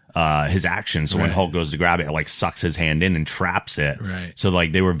his action. So when Hulk goes to grab it, it like sucks his hand in and traps it. Right. So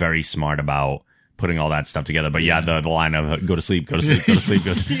like they were very smart about putting all that stuff together. But yeah, the line of go to sleep, go to sleep,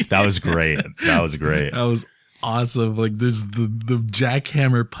 go to sleep. That was great. That was great. That was awesome. Like there's the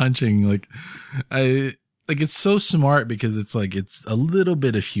jackhammer punching. Like it's so smart because it's like, it's a little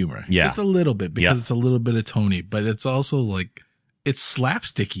bit of humor. Yeah. Just a little bit because it's a little bit of Tony, but it's also like, it's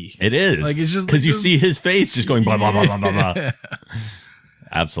slapsticky. It is. Like it's just because like you see his face just going blah, blah, blah, blah, blah, blah.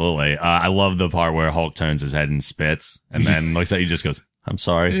 Absolutely. I love the part where Hulk turns his head and spits and then looks at you, just goes, I'm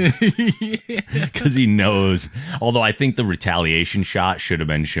sorry. Because he knows. Although I think the retaliation shot should have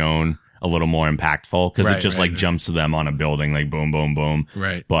been shown a little more impactful because it Right, just right, like right. jumps to them on a building, like boom, boom, boom.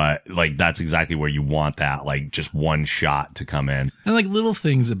 Right. But like that's exactly where you want that, like just one shot to come in. And like little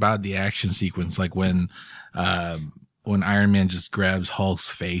things about the action sequence, like when Iron Man just grabs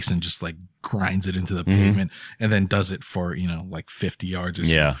Hulk's face and just like grinds it into the pavement and then does it for, like 50 yards or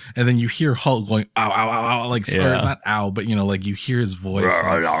so. Yeah. And then you hear Hulk going, ow, ow, ow, ow, like, or Yeah. not ow, but like you hear his voice.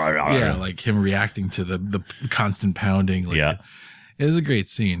 And, yeah. Like him reacting to the constant pounding. Like, Yeah. It is a great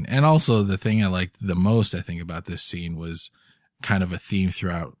scene. And also the thing I liked the most, I think, about this scene was kind of a theme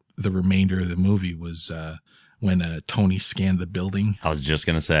throughout the remainder of the movie was, when Tony scanned the building. I was just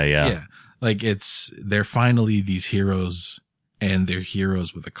gonna say, yeah. Yeah. Like they're finally these heroes and they're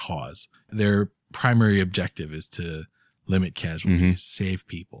heroes with a cause. Their primary objective is to limit casualties, save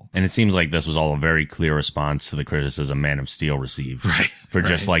people. And it seems like this was all a very clear response to the criticism Man of Steel received. Right. For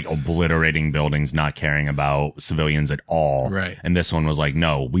just like obliterating buildings, not caring about civilians at all. Right. And this one was like,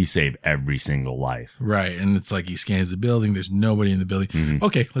 no, we save every single life. Right. And it's like he scans the building. There's nobody in the building.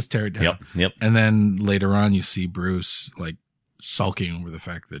 Okay, let's tear it down. Yep. And then later on you see Bruce like sulking over the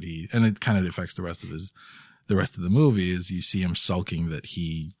fact that and it kind of affects the rest of the movie is you see him sulking that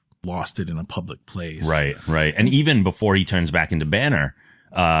he lost it in a public place. Right. And even before he turns back into Banner,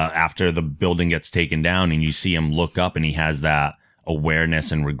 after the building gets taken down and you see him look up and he has that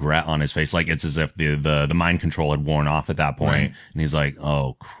awareness and regret on his face. Like it's as if the mind control had worn off at that point. Right. And he's like,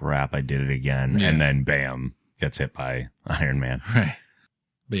 oh crap, I did it again. Yeah. And then bam, gets hit by Iron Man. Right.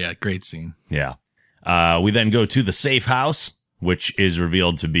 But yeah, great scene. Yeah. We then go to the safe house, which is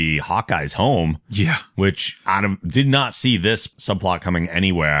revealed to be Hawkeye's home. Yeah. Which did not see this subplot coming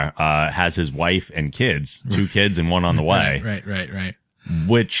anywhere. Has his wife and kids, 2 kids and one on the way. Right.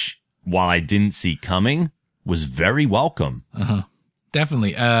 Which, while I didn't see coming, was very welcome.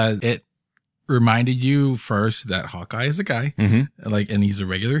 Definitely. It reminded you first that Hawkeye is a guy, and he's a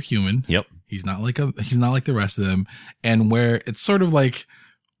regular human. Yep. He's not like the rest of them. And where it's sort of like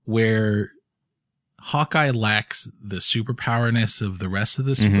where Hawkeye lacks the superpowerness of the rest of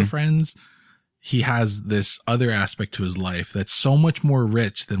the super friends, he has this other aspect to his life that's so much more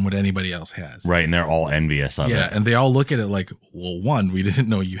rich than what anybody else has. Right. And they're all envious of it. Yeah. And they all look at it like, well, 1, we didn't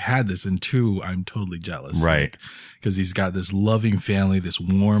know you had this. And 2, I'm totally jealous. Right. Because he's got this loving family, this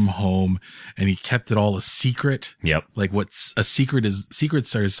warm home, and he kept it all a secret. Yep. Like what's a secret is,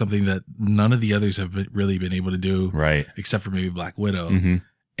 secrets are something that none of the others have really been able to do. Right. Except for maybe Black Widow.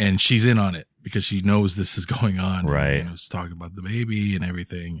 And she's in on it because she knows this is going on. Right. And, she's talking about the baby and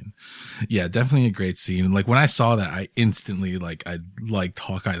everything. And yeah, definitely a great scene. And like when I saw that, I instantly I liked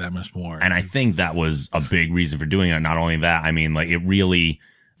Hawkeye that much more. And I think that was a big reason for doing it. Not only that, I mean, like it really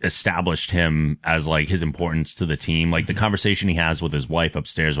established him as like his importance to the team. Like the conversation he has with his wife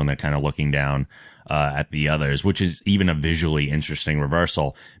upstairs when they're kind of looking down at the others, which is even a visually interesting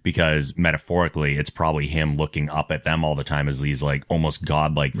reversal because metaphorically it's probably him looking up at them all the time as these like almost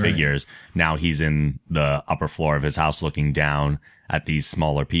godlike figures. Now he's in the upper floor of his house looking down at these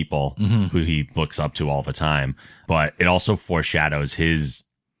smaller people who he looks up to all the time. But it also foreshadows his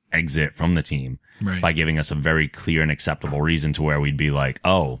exit from the team by giving us a very clear and acceptable reason to where we'd be like,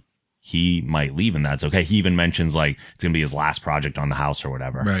 oh, he might leave and that's okay. He even mentions like it's going to be his last project on the house or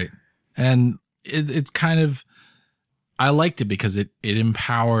whatever. Right. And it's kind of, I liked it because it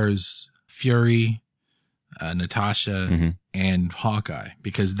empowers Fury, Natasha, and Hawkeye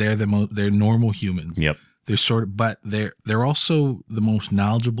because they're they're normal humans. Yep. They're but they're also the most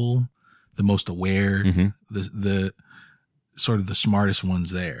knowledgeable, the most aware, the sort of the smartest ones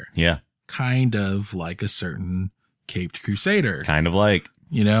there. Yeah. Kind of like a certain Caped Crusader. Kind of like.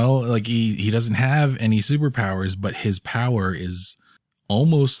 Like he doesn't have any superpowers, but his power is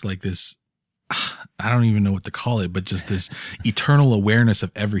almost like this, I don't even know what to call it, but just this eternal awareness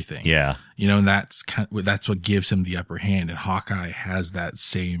of everything. Yeah. And that's what gives him the upper hand. And Hawkeye has that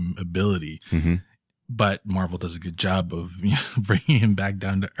same ability. But Marvel does a good job of bringing him back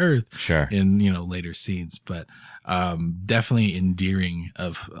down to earth. Sure. In later scenes, but definitely endearing.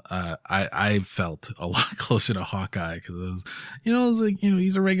 I felt a lot closer to Hawkeye because it was like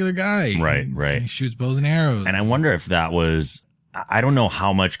he's a regular guy. Right. He shoots bows and arrows. And I wonder if that was. I don't know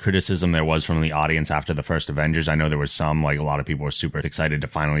how much criticism there was from the audience after the first Avengers. I know there was some, like a lot of people were super excited to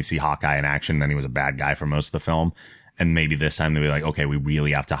finally see Hawkeye in action. Then he was a bad guy for most of the film. And maybe this time they'll be like, okay, we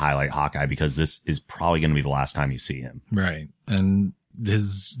really have to highlight Hawkeye because this is probably going to be the last time you see him. Right. And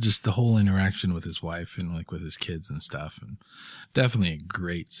just the whole interaction with his wife and like with his kids and stuff. And definitely a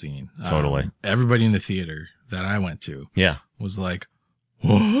great scene. Everybody in the theater that I went to. Yeah. Was like,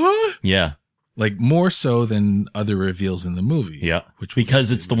 what? Yeah. Like more so than other reveals in the movie. Yeah. Which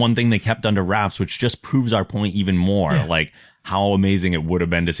because it's the one thing they kept under wraps, which just proves our point even more. Yeah. Like how amazing it would have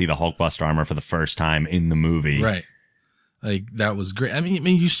been to see the Hulkbuster armor for the first time in the movie. Right. Like that was great. I mean,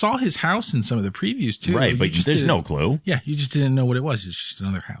 you saw his house in some of the previews too. Right. But there's no clue. Yeah. You just didn't know what it was. It's just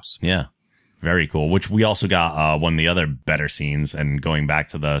another house. Yeah. Very cool. Which we also got one of the other better scenes, and going back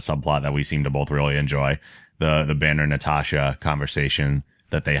to the subplot that we seem to both really enjoy, the Banner Natasha conversation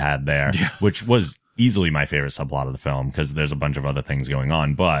that they had there, which was easily my favorite subplot of the film because there's a bunch of other things going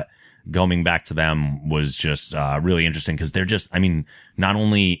on. But going back to them was just really interesting because they're just, I mean, not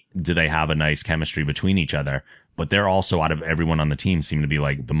only do they have a nice chemistry between each other, but they're also, out of everyone on the team, seem to be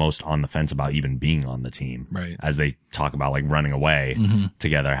like the most on the fence about even being on the team. Right. As they talk about like running away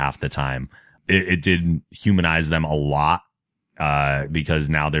together half the time. It did humanize them a lot because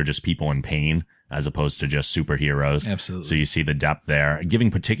now they're just people in pain as opposed to just superheroes. Absolutely. So you see the depth there, giving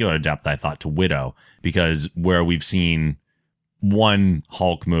particular depth, I thought, to Widow, because where we've seen one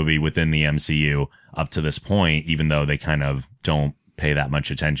Hulk movie within the MCU up to this point, even though they kind of don't pay that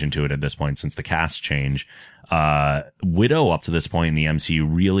much attention to it at this point since the cast change, Widow up to this point in the MCU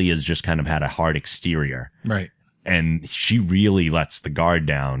really has just kind of had a hard exterior. Right. And she really lets the guard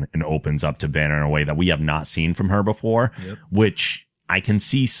down and opens up to Banner in a way that we have not seen from her before, which I can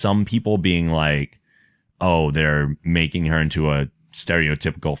see some people being like, oh, they're making her into a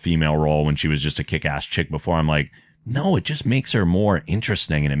stereotypical female role when she was just a kick-ass chick before. I'm like, no, it just makes her more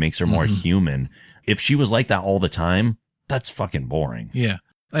interesting and it makes her more human. If she was like that all the time, that's fucking boring. Yeah.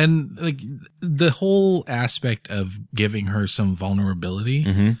 And like the whole aspect of giving her some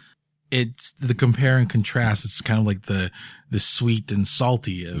vulnerability, it's the compare and contrast. It's kind of like the sweet and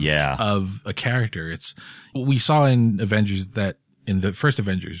salty of a character. It's we saw in Avengers that in the first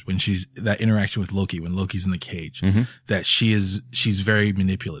Avengers when she's that interaction with Loki when Loki's in the cage that she's very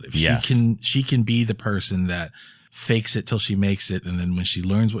manipulative. Yes. She can be the person that fakes it till she makes it, and then when she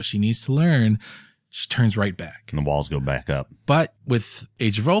learns what she needs to learn, she turns right back. And the walls go back up. But with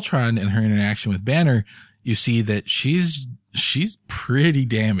Age of Ultron and her interaction with Banner, you see that she's pretty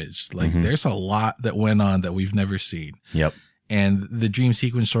damaged. Like there's a lot that went on that we've never seen. Yep. And the dream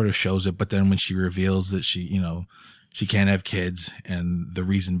sequence sort of shows it, but then when she reveals that she can't have kids and the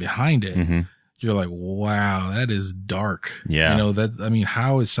reason behind it, you're like, wow, that is dark. Yeah.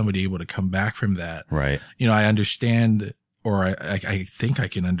 How is somebody able to come back from that? Right. I understand, or I think I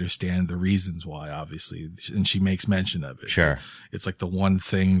can understand the reasons why, obviously. And she makes mention of it. Sure. It's like the one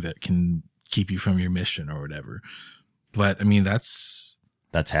thing that can keep you from your mission or whatever. But that's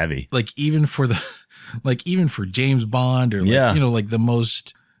heavy. Like even for James Bond or like the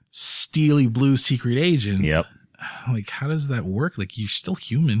most steely blue secret agent. Yep. Like, how does that work? Like, you're still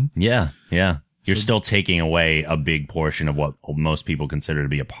human. Yeah. Yeah. You're still taking away a big portion of what most people consider to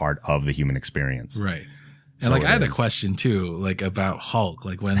be a part of the human experience. Right. And So like, I had a question too, like about Hulk,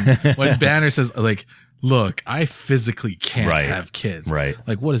 like when Banner says like, look, I physically can't have kids. Right.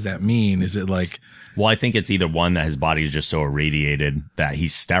 Like, what does that mean? Is it like, well, I think it's either one that his body is just so irradiated that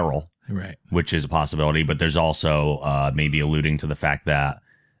he's sterile, right, which is a possibility, but there's also maybe alluding to the fact that,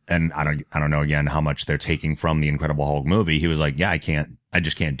 and I don't know again how much they're taking from the Incredible Hulk movie. He was like, yeah, I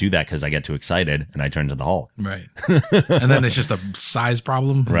just can't do that because I get too excited and I turn to the Hulk. Right. And then it's just a size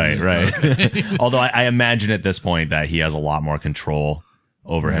problem. Right. Although I imagine at this point that he has a lot more control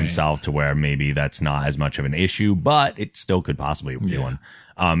over himself to where maybe that's not as much of an issue, but it still could possibly be one.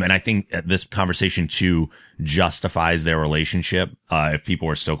 And I think this conversation too justifies their relationship. If people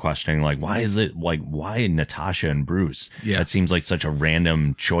are still questioning, like, why Natasha and Bruce? Yeah. That seems like such a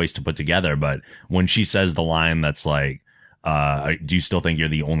random choice to put together. But when she says the line that's like, do you still think you're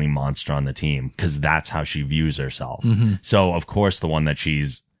the only monster on the team? Cause that's how she views herself. So of course the one that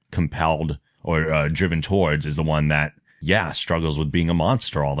she's compelled or driven towards is the one that, struggles with being a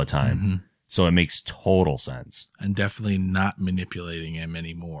monster all the time. So it makes total sense. And definitely not manipulating him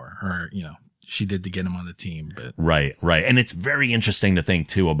anymore. Or, she did to get him on the team, but. Right. And it's very interesting to think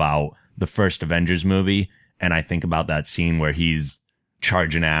too about the first Avengers movie. And I think about that scene where he's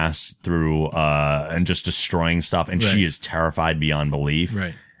charging ass through, and just destroying stuff. And she is terrified beyond belief.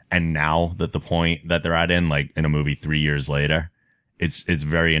 Right. And now that the point that they're at in a movie 3 years later, it's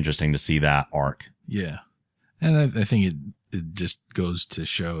very interesting to see that arc. Yeah. And I think it just goes to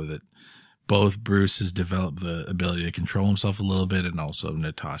show that both Bruce has developed the ability to control himself a little bit, and also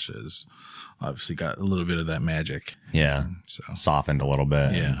Natasha has obviously got a little bit of that magic. Yeah. So softened a little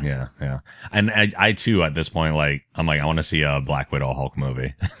bit. Yeah. Yeah. And I too, at this point, I want to see a Black Widow Hulk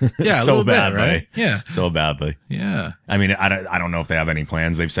movie. Yeah. So badly. Right? Yeah. So badly. Yeah. I mean, I don't know if they have any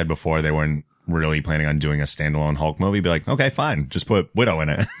plans. They've said before they weren't really planning on doing a standalone Hulk movie, be like, okay, fine, just put Widow in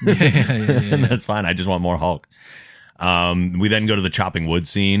it. Yeah. That's fine. I just want more Hulk. We then go to the chopping wood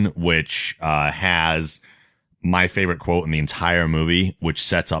scene, which has my favorite quote in the entire movie, which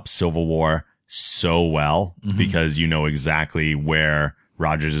sets up Civil War so well, because you know exactly where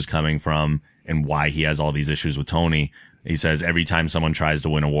Rogers is coming from and why he has all these issues with Tony. He says, every time someone tries to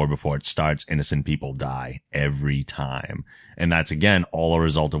win a war before it starts, innocent people die. Every time. And that's, again, all a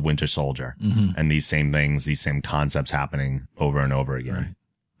result of Winter Soldier. And these same things, these same concepts happening over and over again. Right.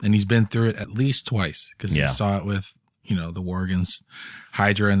 And he's been through it at least twice, because he saw it with, you know, the war against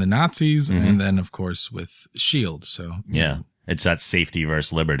Hydra and the Nazis, and then, of course, with S.H.I.E.L.D. So, yeah. It's that safety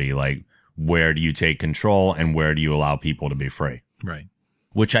versus liberty. Like, where do you take control and where do you allow people to be free? Right.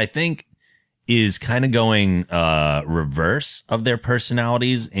 Which I think is kind of going reverse of their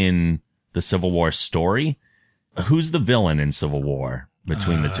personalities in the Civil War story. Who's the villain in Civil War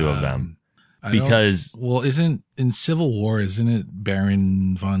between the two of them? Because isn't in Civil War, isn't it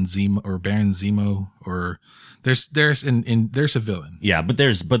Baron von Zemo or Baron Zemo, or there's a villain. Yeah, but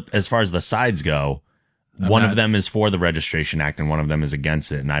as far as the sides go, one of them is for the Registration Act and one of them is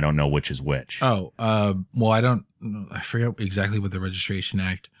against it, and I don't know which is which. Oh, well, I forget exactly what the Registration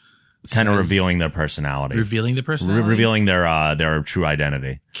Act kind of revealing their personality. Revealing the personality? Revealing their true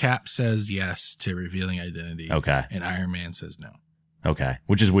identity. Cap says yes to revealing identity. Okay. And Iron Man says no. Okay.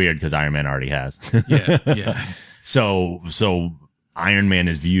 Which is weird because Iron Man already has. Yeah. So Iron Man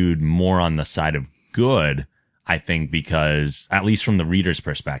is viewed more on the side of good, I think, because, at least from the reader's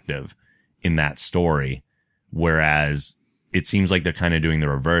perspective in that story, whereas it seems like they're kind of doing the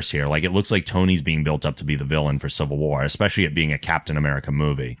reverse here. Like, it looks like Tony's being built up to be the villain for Civil War, especially it being a Captain America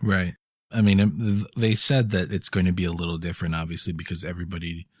movie. Right. I mean, they said that it's going to be a little different, obviously, because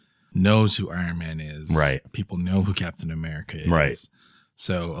everybody knows who Iron Man is. Right. People know who Captain America is. Right.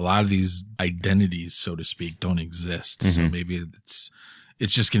 So a lot of these identities, so to speak, don't exist. So maybe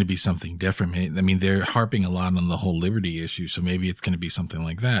it's just going to be something different. I mean, they're harping a lot on the whole liberty issue, so maybe it's going to be something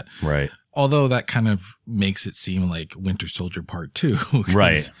like that. Right. Although that kind of makes it seem like Winter Soldier Part 2.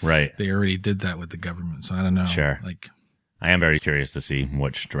 Right. They already did that with the government, so I don't know. Sure. Like, I am very curious to see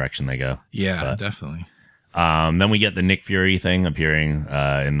which direction they go. Yeah, definitely. Then we get the Nick Fury thing appearing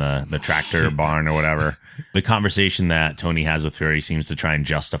in the tractor barn or whatever. The conversation that Tony has with Fury seems to try and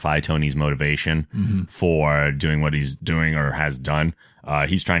justify Tony's motivation for doing what he's doing or has done.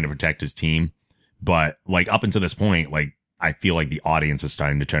 He's trying to protect his team. But, like, up until this point, like, I feel like the audience is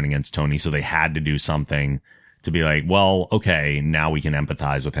starting to turn against Tony, so they had to do something to be like, well, okay, now we can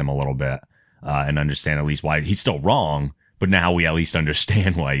empathize with him a little bit and understand at least why he's still wrong, but now we at least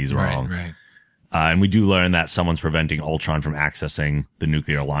understand why he's wrong. Right. And we do learn that someone's preventing Ultron from accessing the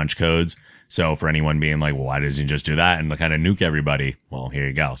nuclear launch codes. So for anyone being like, well, why doesn't he just do that and kind of nuke everybody? Well, here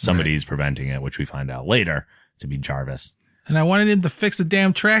you go. Somebody's preventing it, which we find out later to be Jarvis. And I wanted him to fix the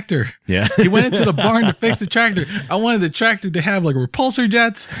damn tractor. Yeah. He went into the barn to fix the tractor. I wanted the tractor to have like repulsor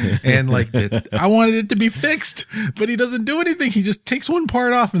jets and like I wanted it to be fixed, but he doesn't do anything. He just takes one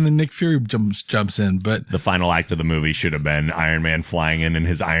part off and then Nick Fury jumps in. But the final act of the movie should have been Iron Man flying in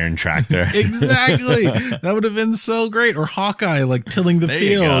his iron tractor. Exactly. That would have been so great. Or Hawkeye like tilling the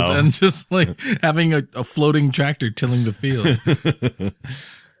fields and just like having a floating tractor tilling the field.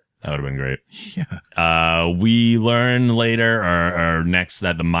 That would have been great. Yeah. We learn later or next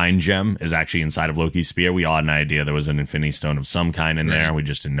that the mind gem is actually inside of Loki's spear. We all had an idea there was an Infinity Stone of some kind in there. We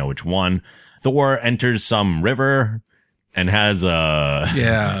just didn't know which one. Thor enters some river and has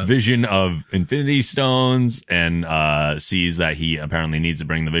a vision of Infinity Stones and sees that he apparently needs to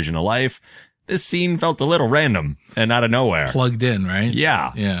bring the vision to life. This scene felt a little random and out of nowhere. Plugged in, right?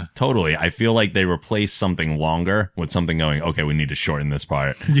 Yeah, totally. I feel like they replaced something longer with something going, okay, we need to shorten this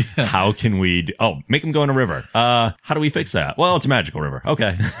part. Yeah. How can we, make him go in a river. How do we fix that? Well, it's a magical river.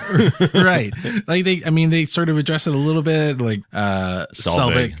 Okay. Right. Like they sort of address it a little bit. Like,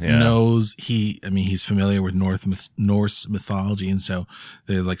 Selvig knows he's familiar with Norse mythology. And so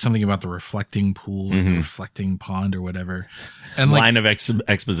there's like something about the reflecting pool or the reflecting pond or whatever. And line of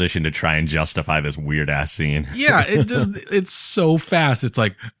exposition to try and justify this weird ass scene. Yeah, it's so fast. It's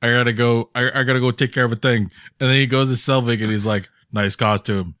like, I gotta go take care of a thing. And then he goes to Selvig and he's like, nice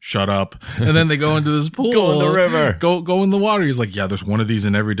costume, shut up. And then they go into this pool. Go in the river. Go in the water. He's like, yeah, there's one of these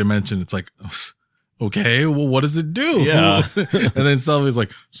in every dimension. It's like, okay, well, what does it do? Yeah. And then Selvig's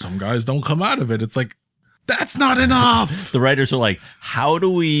like, some guys don't come out of it. It's like, that's not enough. The writers are like, how do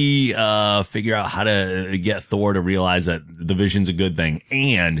we figure out how to get Thor to realize that the vision's a good thing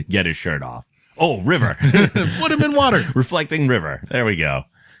and get his shirt off? Oh, river. Put him in water. Reflecting river. There we go.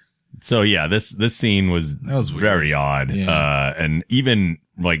 So yeah, this scene was very odd. Yeah. And even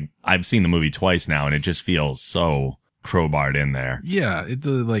like I've seen the movie twice now and it just feels so crowbarred in there. Yeah.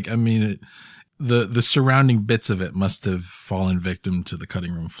 The surrounding bits of it must have fallen victim to the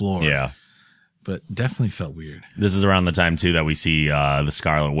cutting room floor. Yeah. But definitely felt weird. This is around the time too that we see the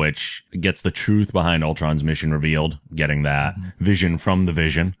Scarlet Witch gets the truth behind Ultron's mission revealed, getting that vision from the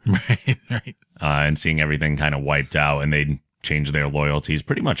Vision. Right. And seeing everything kind of wiped out, and they change their loyalties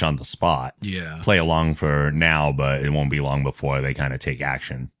pretty much on the spot. Yeah. Play along for now, but it won't be long before they kind of take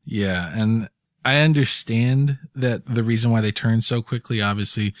action. Yeah. And I understand that the reason why they turn so quickly,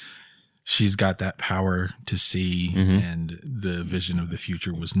 obviously, she's got that power to see, and the vision of the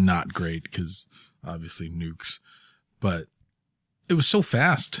future was not great because obviously nukes, but it was so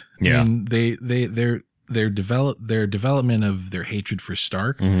fast. Yeah. I mean, their development of their hatred for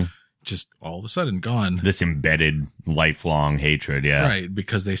Stark just all of a sudden gone. This embedded lifelong hatred. Yeah. Right.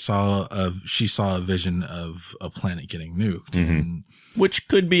 Because she saw a vision of a planet getting nuked. And, which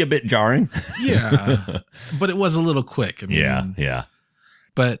could be a bit jarring. yeah. But it was a little quick. I mean, yeah.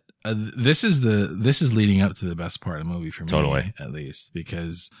 But this is leading up to the best part of the movie for me, Totally. at least,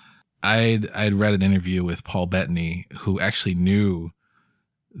 because I'd read an interview with Paul Bettany, who actually knew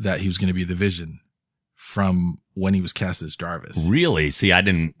that he was going to be the Vision from when he was cast as Jarvis. Really? See, I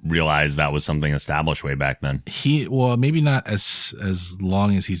didn't realize that was something established way back then. Maybe not as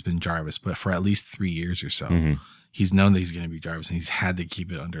long as he's been Jarvis, but for at least 3 years or so. He's known that he's going to be Jarvis, and he's had to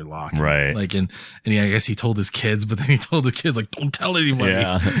keep it under lock. Right. Like, and I guess he told his kids, but then he told the kids, like, don't tell anybody.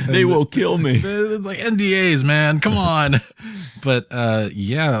 Yeah. They will kill me. It's like NDAs, man. Come on. But,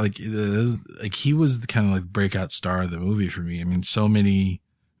 yeah, like he was the kind of like breakout star of the movie for me. I mean, so many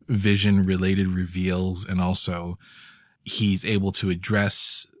Vision related reveals, and also he's able to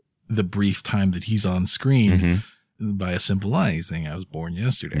address the brief time that he's on screen by a simple line. He's saying, I was born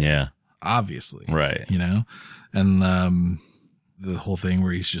yesterday. Yeah. Obviously. Right. You know? And the whole thing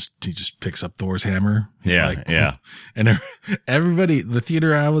where he just picks up Thor's hammer. He's like, yeah. And everybody, the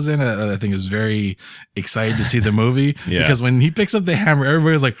theater I was in, I think was very excited to see the movie. Yeah. Because when he picks up the hammer,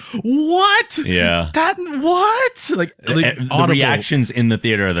 everybody's like, what? Yeah. What? Like the reactions in the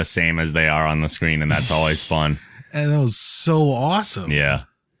theater are the same as they are on the screen, and that's always fun. And that was so awesome. Yeah.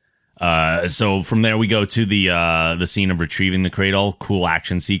 So from there we go to the scene of retrieving the cradle. Cool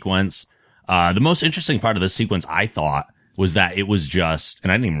action sequence. The most interesting part of this sequence, I thought, was that it was just,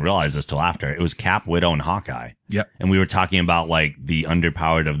 and I didn't even realize this till after, it was Cap, Widow, and Hawkeye. Yep. And we were talking about like the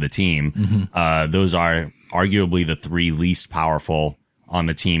underpowered of the team. Those are arguably the three least powerful on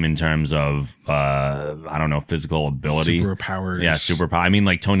the team in terms of, I don't know, physical ability. Superpowers. Yeah, superpower. I mean,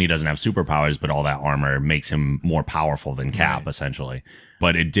 like Tony doesn't have superpowers, but all that armor makes him more powerful than Cap, essentially.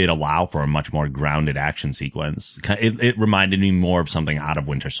 But it did allow for a much more grounded action sequence. It reminded me more of something out of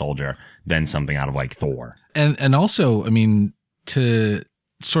Winter Soldier than something out of like Thor. And also, I mean, to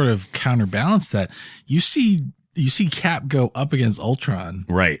sort of counterbalance that, you see Cap go up against Ultron,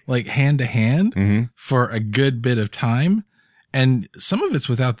 right? Like hand to hand for a good bit of time, and some of it's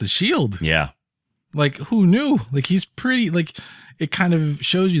without the shield. Yeah, like who knew? Like he's pretty. Like it kind of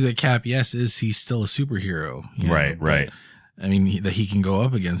shows you that Cap, he's still a superhero, right? Right. I mean, that he can go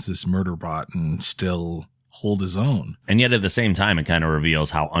up against this murder bot and still hold his own. And yet at the same time, it kind of reveals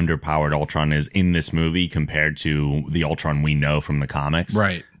how underpowered Ultron is in this movie compared to the Ultron we know from the comics.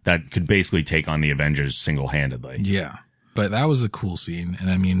 Right. That could basically take on the Avengers single-handedly. Yeah. But that was a cool scene. And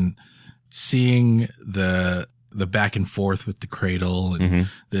I mean, seeing the back and forth with the cradle and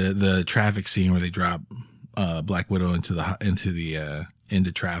the traffic scene where they drop Black Widow into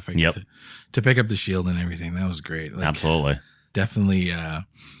traffic to pick up the shield and everything. That was great. Like, absolutely. Definitely a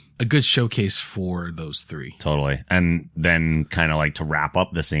good showcase for those three. Totally. And then kind of like to wrap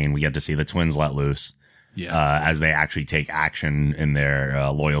up the scene, we get to see the twins let loose. Yeah. As they actually take action in their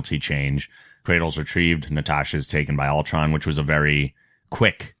loyalty change. Cradle's retrieved. Natasha's taken by Ultron, which was a very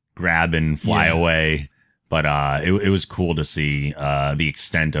quick grab and fly away. But it was cool to see the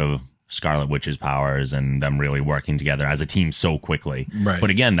extent of Scarlet Witch's powers and them really working together as a team so quickly. Right. But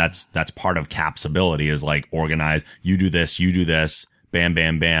again, that's part of Cap's ability is like organize, you do this, bam,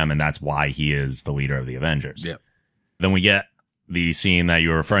 bam, bam. And that's why he is the leader of the Avengers. Yep. Then we get the scene that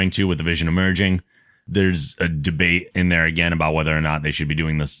you're referring to with the Vision emerging. There's a debate in there again about whether or not they should be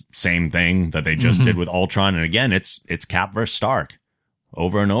doing the same thing that they just did with Ultron. And again, it's Cap versus Stark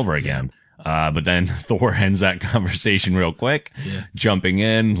over and over again. Yeah. But then Thor ends that conversation real quick, jumping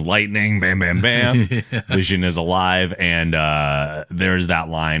in, lightning, bam, bam, bam. Vision is alive. And, there's that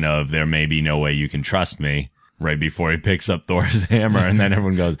line of there may be no way you can trust me right before he picks up Thor's hammer. And then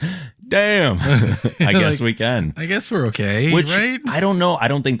everyone goes, damn. I guess we can. I guess we're okay, Which, right? I don't know. I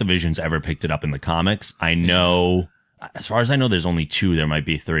don't think the Vision's ever picked it up in the comics. I know, as far as I know, there's only 2. There might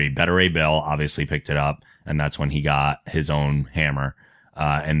be 3. Beta Ray Bill obviously picked it up, and that's when he got his own hammer.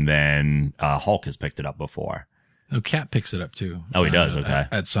 And then Hulk has picked it up before. Oh, Cap picks it up too. Oh, he does. Okay.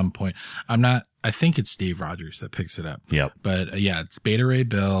 At some point. I think it's Steve Rogers that picks it up. Yep. But yeah, it's Beta Ray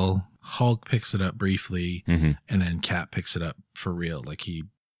Bill. Hulk picks it up briefly, Mm-hmm. and then Cap picks it up for real. Like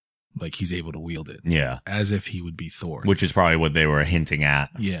he's able to wield it. Yeah. As if he would be Thor. Which is probably what they were hinting at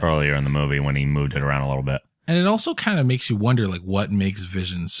earlier in the movie when he moved it around a little bit. And it also kind of makes you wonder, like, what makes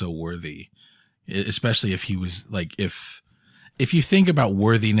Vision so worthy? Especially if he was, like, if you think about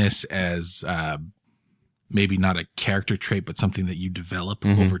worthiness as maybe not a character trait, but something that you develop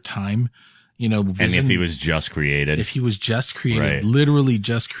over time, you know, Vision, and if he was just created. If he was just created, Right. Literally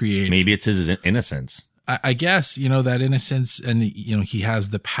just created. Maybe it's his innocence. I guess, you know, that innocence, and, you know, he has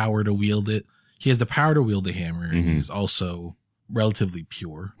the power to wield it. He has the power to wield a hammer. And he's also relatively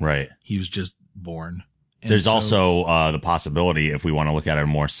pure. Right. He was just born. And There's also the possibility, if we want to look at it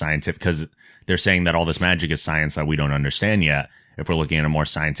more scientific, because they're saying that all this magic is science that we don't understand yet. If we're looking at a more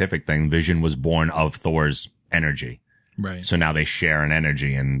scientific thing, Vision was born of Thor's energy. Right. So now they share an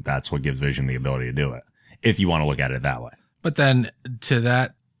energy, and that's what gives Vision the ability to do it, if you want to look at it that way. But then to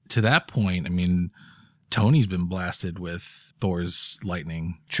that point, I mean, Tony's been blasted with Thor's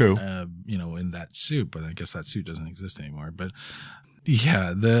lightning. True. You know, in that suit, but I guess that suit doesn't exist anymore. But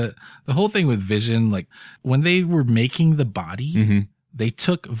yeah, the whole thing with Vision, like when they were making the body, they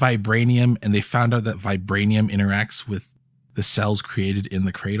took vibranium and they found out that vibranium interacts with the cells created in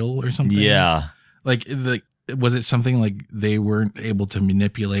the cradle or something. Yeah. Like was it something like they weren't able to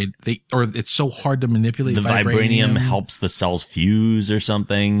manipulate? Or it's so hard to manipulate. The vibranium helps the cells fuse or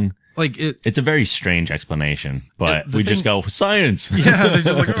something. Like it's a very strange explanation, but we just go science. Yeah, they're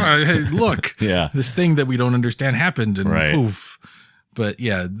just like, oh, hey, look, this thing that we don't understand happened, and poof. But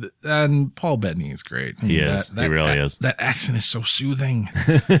yeah, and Paul Bettany is great. I mean, he is. He really is. That accent is so soothing.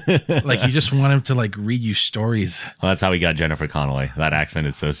 Like you just want him to like read you stories. Well, that's how we got Jennifer Connelly. That accent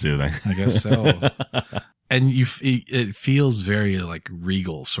is so soothing. I guess so. And it feels very like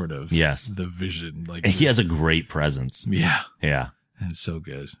regal, sort of. Yes. The Vision, like and he has a great presence. Yeah. Yeah. And it's so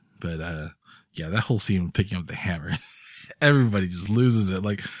good. But yeah, that whole scene with picking up the hammer, everybody just loses it.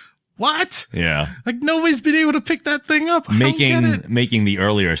 Like, what? Yeah. Like nobody's been able to pick that thing up. Making the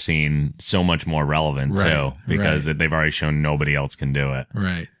earlier scene so much more relevant too, because they've already shown nobody else can do it.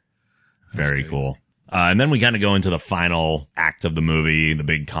 Right. Very cool. And then we kind of go into the final act of the movie, the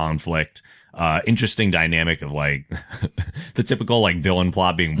big conflict. Interesting dynamic of like the typical like villain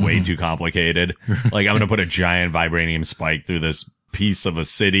plot being way too complicated. Like I'm going to put a giant vibranium spike through this piece of a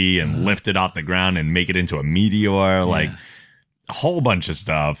city and lift it off the ground and make it into a meteor. Like a whole bunch of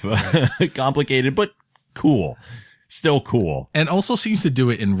stuff. Complicated, but cool. Still cool. And also seems to do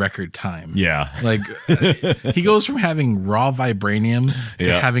it in record time. Yeah. Like he goes from having raw vibranium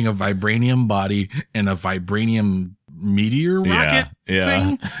to having a vibranium body and a vibranium meteor rocket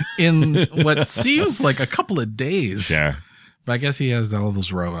thing in what seems like a couple of days. Sure. But I guess he has all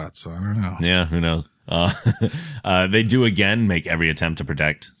those robots, so I don't know. Yeah, who knows? They do again make every attempt to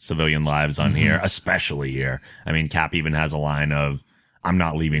protect civilian lives on here, especially here. I mean, Cap even has a line of, I'm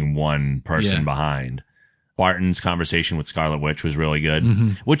not leaving one person behind. Barton's conversation with Scarlet Witch was really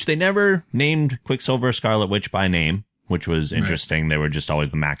good, which they never named Quicksilver or Scarlet Witch by name, which was interesting. They were just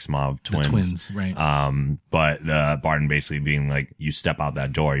always the Maximov twins. The twins, right. But Barton basically being like, you step out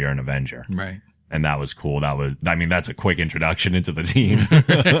that door, you're an Avenger. Right. And that was cool. That's a quick introduction into the team.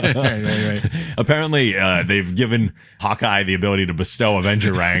 right. Apparently, they've given Hawkeye the ability to bestow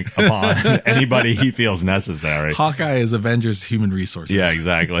Avenger rank upon anybody he feels necessary. Hawkeye is Avengers human resources. Yeah,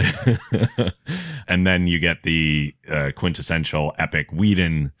 exactly. And then you get the quintessential epic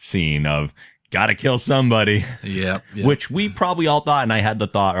Whedon scene of gotta kill somebody. Yep. Which we probably all thought, and I had the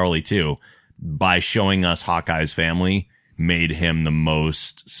thought early too, by showing us Hawkeye's family made him the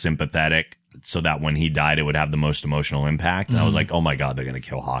most sympathetic, so that when he died, it would have the most emotional impact. And I was like, oh my God, they're going to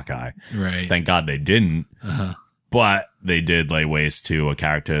kill Hawkeye. Right. Thank God they didn't. But they did lay waste to a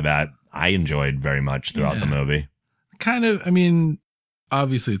character that I enjoyed very much throughout the movie. Kind of, I mean,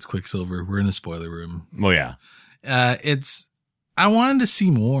 obviously it's Quicksilver. We're in the spoiler room. Well, yeah. I wanted to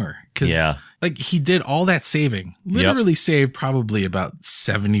see more. Cause like he did all that saving, literally saved probably about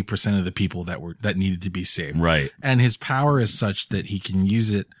 70% of the people that needed to be saved. Right. And his power is such that he can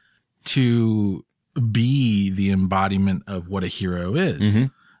use it to be the embodiment of what a hero is,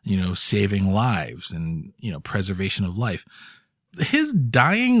 you know, saving lives and, you know, preservation of life. His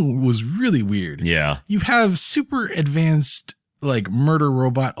dying was really weird. Yeah. You have super advanced like murder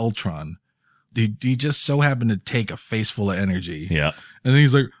robot Ultron. He just so happened to take a face full of energy. Yeah. And then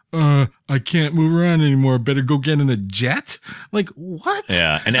he's like, I can't move around anymore. Better go get in a jet? Like, what?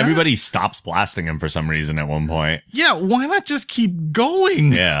 Yeah. And everybody stops blasting him for some reason at one point. Yeah, why not just keep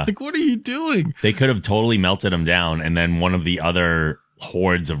going? Yeah. Like, what are you doing? They could have totally melted him down, and then one of the other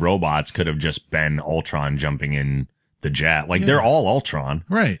hordes of robots could have just been Ultron jumping in the jet. Like, they're all Ultron.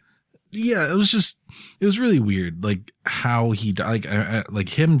 Right. Yeah, it was really weird. Like, how he died. Like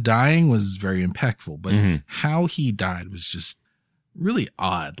him dying was very impactful, but how he died was just really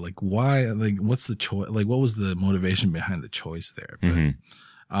odd. Like, why? Like, what's the choice? Like, what was the motivation behind the choice there? But,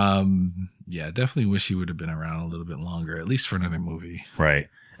 yeah, definitely wish he would have been around a little bit longer, at least for another movie. Right.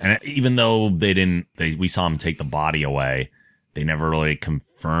 And even though we saw him take the body away, they never really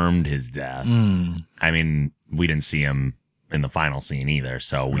confirmed his death. I mean, we didn't see him in the final scene either,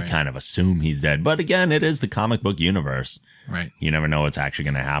 so we kind of assume he's dead. But again, it is the comic book universe. Right. You never know what's actually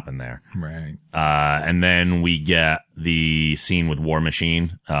going to happen there. Right. And then we get the scene with War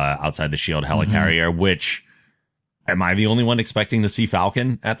Machine outside the SHIELD helicarrier, which, am I the only one expecting to see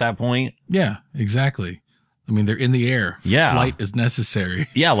Falcon at that point? Yeah, exactly. I mean, they're in the air. Yeah. Flight is necessary.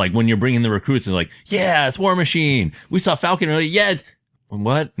 Yeah, like when you're bringing the recruits, it's like, yeah, it's War Machine. We saw Falcon earlier. Yeah.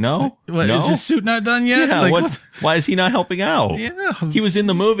 What? No? What, no? Is his suit not done yet? Yeah, like, why is he not helping out? Yeah. He was in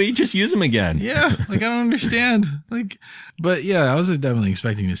the movie. Just use him again. Yeah. Like, I don't understand. Like, but yeah, I was definitely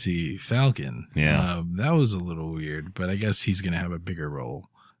expecting to see Falcon. Yeah. That was a little weird, but I guess he's going to have a bigger role,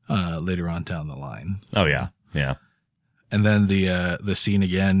 later on down the line. Oh, yeah. Yeah. And then the scene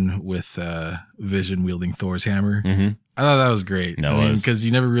again with, Vision wielding Thor's hammer. I thought that was great. No, I mean, because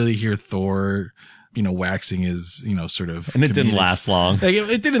you never really hear Thor, waxing his, sort of. And it didn't last long. Like,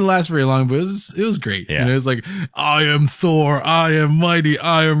 it didn't last very long, but it was great. Yeah. It was like, I am Thor. I am mighty.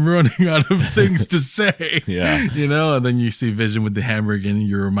 I am running out of things to say. Yeah. And then you see Vision with the hammer again, and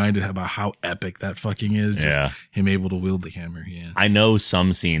you're reminded about how epic that fucking is. Just him able to wield the hammer. Yeah. I know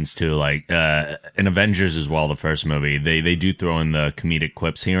some scenes too, like, in Avengers as well, the first movie, they do throw in the comedic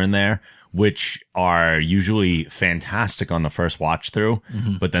quips here and there, which are usually fantastic on the first watch through,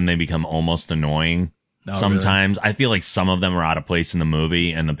 but then they become almost annoying. Sometimes really? I feel like some of them are out of place in the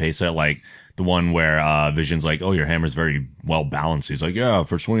movie and the pace of it, like the one where Vision's like, oh, your hammer's very well balanced. He's like, yeah,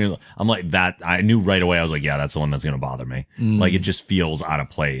 for swinging. I'm like, that I knew right away. I was like, yeah, that's the one that's going to bother me. Like, it just feels out of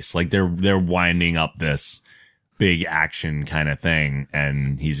place. Like they're winding up this big action kind of thing.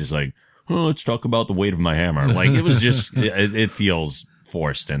 And he's just like, oh, let's talk about the weight of my hammer. Like, it was just, it feels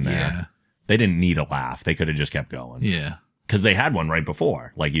forced in there. Yeah. They didn't need a laugh. They could have just kept going. Yeah. Because they had one right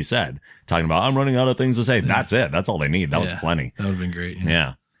before, like you said, talking about, I'm running out of things to say. That's it. That's all they need. That was plenty. That would have been great.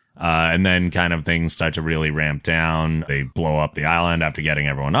 Yeah. And then kind of things start to really ramp down. They blow up the island after getting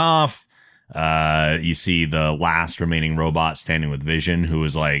everyone off. You see the last remaining robot standing with Vision, who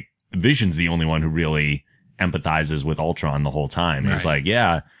is like, Vision's the only one who really empathizes with Ultron the whole time. He's like,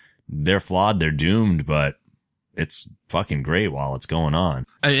 yeah, they're flawed. They're doomed, but it's fucking great while it's going on.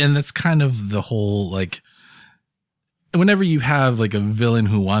 And that's kind of the whole, like, whenever you have like a villain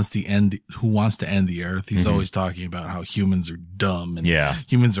who wants to end the earth, he's always talking about how humans are dumb and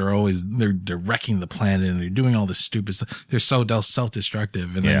humans are always, they're wrecking the planet and they're doing all this stupid stuff. They're so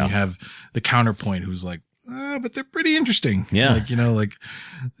self-destructive. And then you have the counterpoint who's like, but they're pretty interesting. Yeah. Like,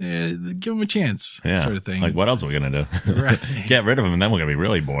 give them a chance, sort of thing. Like, what else are we going to do? Right. Get rid of them and then we're going to be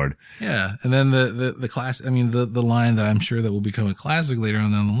really bored. Yeah. And then the class, I mean, the line that I'm sure that will become a classic later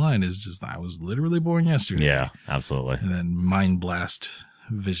on down the line is just, I was literally born yesterday. Yeah, absolutely. And then mind blast,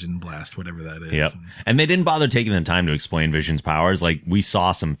 vision blast, whatever that is. Yep. And they didn't bother taking the time to explain Vision's powers. Like, we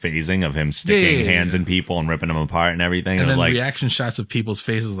saw some phasing of him sticking hands in people and ripping them apart and everything. And it was then like reaction shots of people's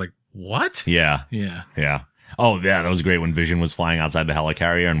faces like, what? Yeah. Yeah. Yeah. Oh, yeah, that was great when Vision was flying outside the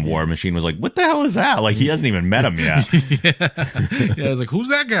helicarrier and War Machine was like, what the hell is that? Like, he hasn't even met him yet. I was like, who's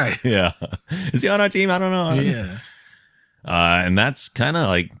that guy? Yeah. Is he on our team? I don't know. Yeah. And that's kind of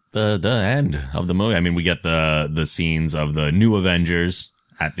like the end of the movie. I mean, we get the scenes of the new Avengers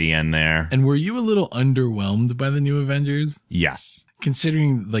at the end there. And were you a little underwhelmed by the new Avengers? Yes.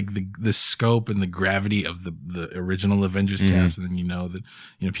 Considering like the scope and the gravity of the original Avengers cast, and then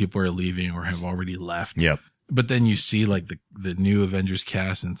that people are leaving or have already left. Yep. But then you see like the new Avengers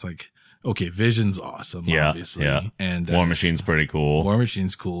cast, and it's like, okay, Vision's awesome, obviously. Yeah. And War Machine's pretty cool. War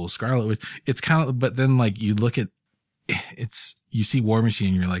Machine's cool. Scarlet Witch, it's kind of, but then like you look at you see War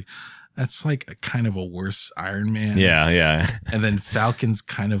Machine, you're like, that's like a kind of a worse Iron Man. Yeah, yeah. And then Falcon's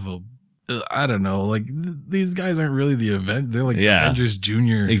kind of I don't know, like these guys aren't really they're like Avengers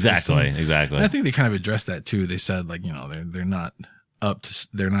Junior. Exactly. And I think they kind of addressed that too. They said like, they're not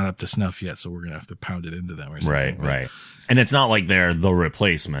they're not up to snuff yet, so we're gonna have to pound it into them or something. Right. And it's not like they're the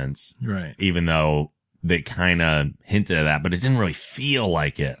replacements, Right. even though they kind of hinted at that, but it didn't really feel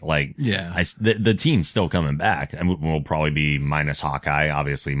like it. Like, Yeah. the team's still coming back, and we'll probably be minus Hawkeye,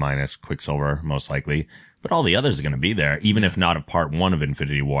 obviously minus Quicksilver, most likely. But all the others are going to be there, even if not of part one of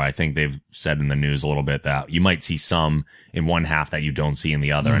Infinity War. I think they've said in the news a little bit that you might see some in one half that you don't see in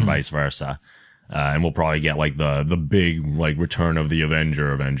the other, and vice versa. And we'll probably get like the big like return of the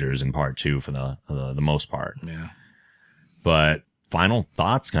Avengers in part two for the most part. Yeah. But final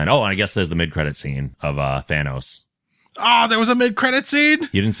thoughts, kind of. Oh, I guess there's the mid-credit scene of Thanos. Oh, there was a mid-credit scene?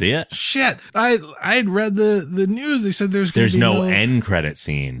 You didn't see it? Shit. I'd read the news. They said there's no end credit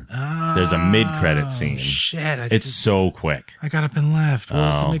scene. There's a mid-credit scene. Shit. It's so quick. I got up and left. What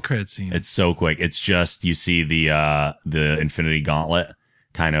was the mid-credit scene? It's so quick. It's just, you see the Infinity Gauntlet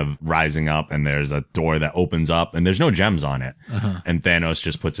kind of rising up, and there's a door that opens up, and there's no gems on it. And Thanos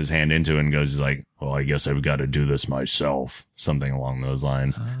just puts his hand into it and goes like, well, I guess I've got to do this myself. Something along those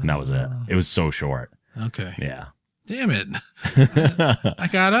lines. And that was it. It was so short. Okay. Yeah. Damn it. I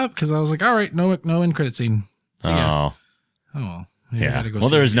got up because I was like, all right, no end credit scene. So, yeah. Oh. Maybe I Yeah. gotta go Well,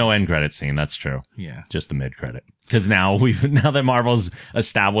 see there it is again. no end credit scene. That's true. Yeah. Just the mid credit. Because now that Marvel's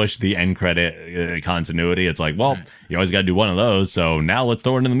established the end credit continuity, it's like, well, you always got to do one of those. So now let's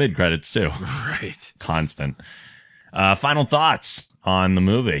throw it in the mid credits too. Right. Constant. Final thoughts on the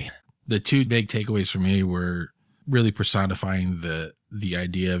movie. The two big takeaways for me were really personifying the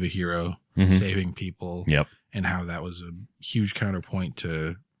idea of a hero saving people. Yep. And how that was a huge counterpoint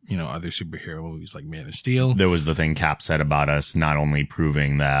to, other superhero movies like Man of Steel. There was the thing Cap said about us not only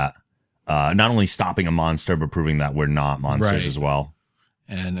proving that, not only stopping a monster, but proving that we're not monsters as well.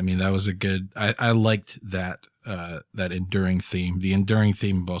 And I mean, that was a good, I liked that enduring theme, the enduring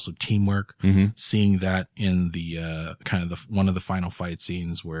theme of also teamwork, seeing that in the, kind of one of the final fight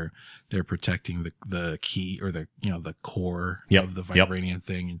scenes where they're protecting the key or the core of the vibranium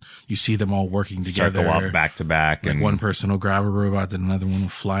thing. And you see them all working together. Circle up back to back. Like and one person will grab a robot, then another one will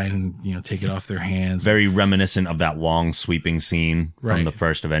fly and, take it off their hands. Very reminiscent of that long sweeping scene from the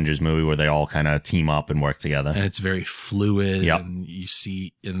first Avengers movie where they all kind of team up and work together. And it's very fluid. And you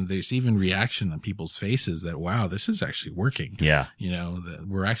see, and there's even reaction on people's faces that, wow, this is actually working. Yeah. That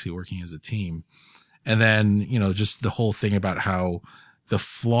we're actually working as a team. And then, just the whole thing about how the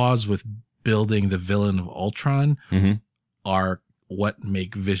flaws with building the villain of Ultron are what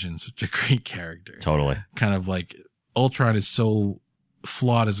make Vision such a great character. Totally. Kind of like Ultron is so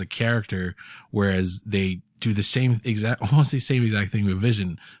flawed as a character, whereas they do almost the same exact thing with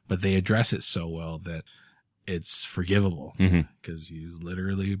Vision, but they address it so well that it's forgivable because he was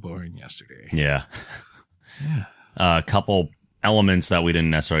literally born yesterday. Yeah. Yeah. A couple elements that we didn't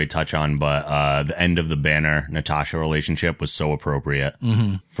necessarily touch on, but the end of the Banner Natasha relationship was so appropriate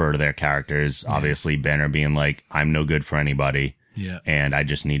for their characters. Yeah. Obviously, Banner being like, I'm no good for anybody. Yeah. And I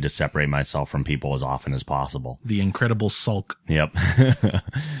just need to separate myself from people as often as possible. The incredible sulk. Yep.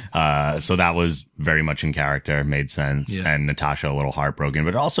 So that was very much in character, made sense. Yeah. And Natasha a little heartbroken,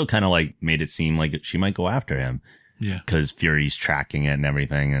 but it also kind of like made it seem like she might go after him. Yeah. Because Fury's tracking it and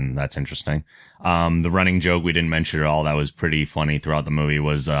everything, and that's interesting. The running joke we didn't mention at all that was pretty funny throughout the movie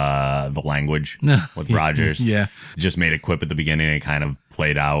was the language with Rogers. Yeah. Just made a quip at the beginning and it kind of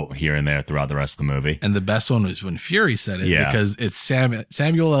played out here and there throughout the rest of the movie. And the best one was when Fury said it, Yeah. because it's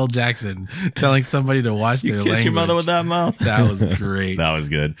Samuel L. Jackson telling somebody to watch their language. Kiss your mother with that mouth. That was great. That was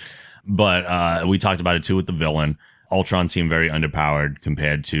good. But we talked about it too with the villain. Ultron seemed very underpowered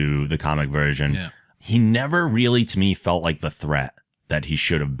compared to the comic version. Yeah. He never really, to me, felt like the threat that he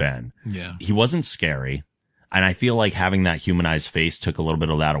should have been. Yeah. He wasn't scary. And I feel like having that humanized face took a little bit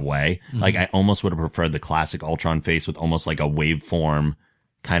of that away. Like, I almost would have preferred the classic Ultron face with almost like a waveform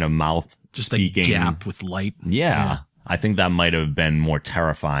kind of mouth. Just speaking. a gap with light. Yeah. I think that might have been more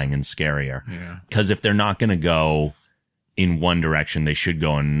terrifying and scarier. Yeah. Because if they're not going to go in one direction, they should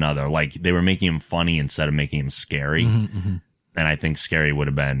go in another. Like, they were making him funny instead of making him scary. And I think scary would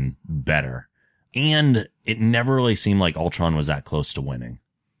have been better. And it never really seemed like Ultron was that close to winning.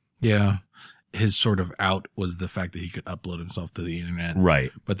 Yeah. His sort of out was the fact that he could upload himself to the internet.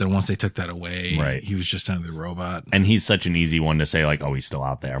 Right. But then once they took that away, Right. he was just another robot. And he's such an easy one to say, like, oh, he's still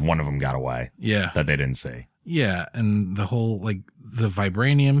out there. One of them got away. Yeah. That they didn't see. Yeah. And the whole, like, the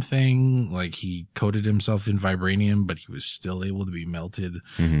vibranium thing, like, he coated himself in vibranium, but he was still able to be melted.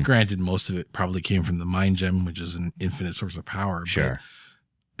 Granted, most of it probably came from the mind gem, which is an infinite source of power. Sure. But,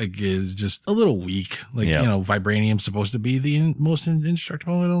 like, is just a little weak. Like, Yep. Vibranium's supposed to be the most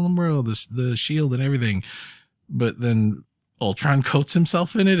indestructible in the world, the shield and everything. But then Ultron coats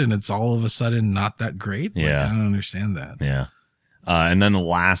himself in it, and it's all of a sudden not that great. Like, Yeah. I don't understand that. Yeah. And then the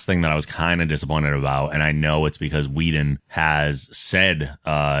last thing that I was kind of disappointed about, and I know it's because Whedon has said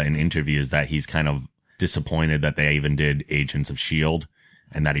in interviews that he's kind of disappointed that they even did Agents of S.H.I.E.L.D.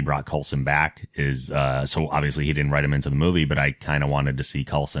 and that he brought Coulson back, is so obviously he didn't write him into the movie, but I kind of wanted to see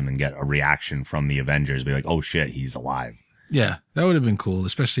Coulson and get a reaction from the Avengers, be like, oh shit, he's alive. Yeah, that would have been cool,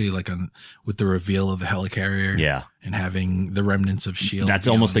 especially like with the reveal of the helicarrier. Yeah. And having the remnants of S.H.I.E.L.D. That's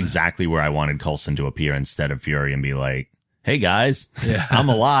almost exactly where I wanted Coulson to appear instead of Fury and be like, hey guys, yeah. I'm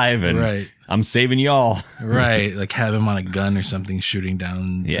alive and right. I'm saving y'all. Right. Like have him on a gun or something shooting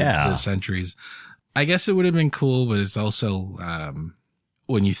down the sentries. I guess it would have been cool, but it's also,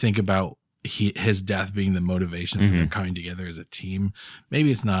 when you think about his death being the motivation for them coming together as a team,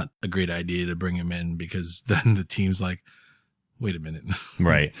 maybe it's not a great idea to bring him in, because then the team's like, wait a minute.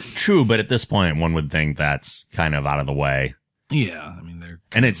 Right. True. But at this point, one would think that's kind of out of the way. Yeah. I mean,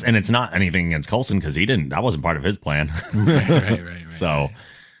 and it's not anything against Coulson, because that wasn't part of his plan. Right. So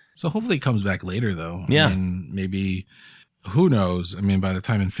hopefully it comes back later though. Yeah. I mean, maybe, who knows? I mean, by the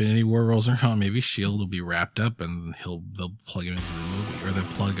time Infinity War rolls around, maybe S.H.I.E.L.D. will be wrapped up and they'll plug him into the movie, or they'll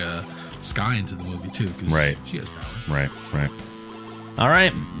plug Skye into the movie too. Right. She has power. Right. All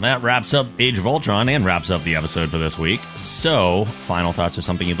right. That wraps up Age of Ultron and wraps up the episode for this week. So, final thoughts or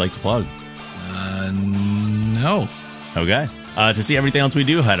something you'd like to plug? No. Okay. To see everything else we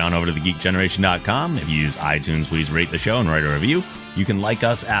do, head on over to thegeekgeneration.com. If you use iTunes, please rate the show and write a review. You can like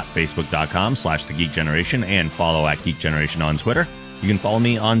us at facebook.com/thegeekgeneration and follow at Geek Generation on Twitter. You can follow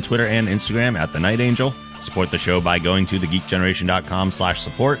me on Twitter and Instagram at The Night Angel. Support the show by going to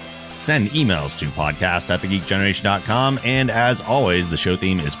thegeekgeneration.com/support. Send emails to podcast@thegeekgeneration.com. And as always, the show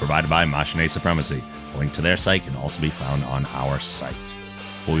theme is provided by Machine Supremacy. A link to their site can also be found on our site.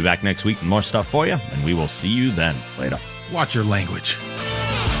 We'll be back next week with more stuff for you, and we will see you then. Later. Watch your language.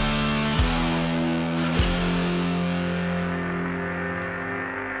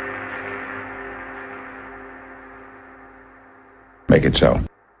 Make it so.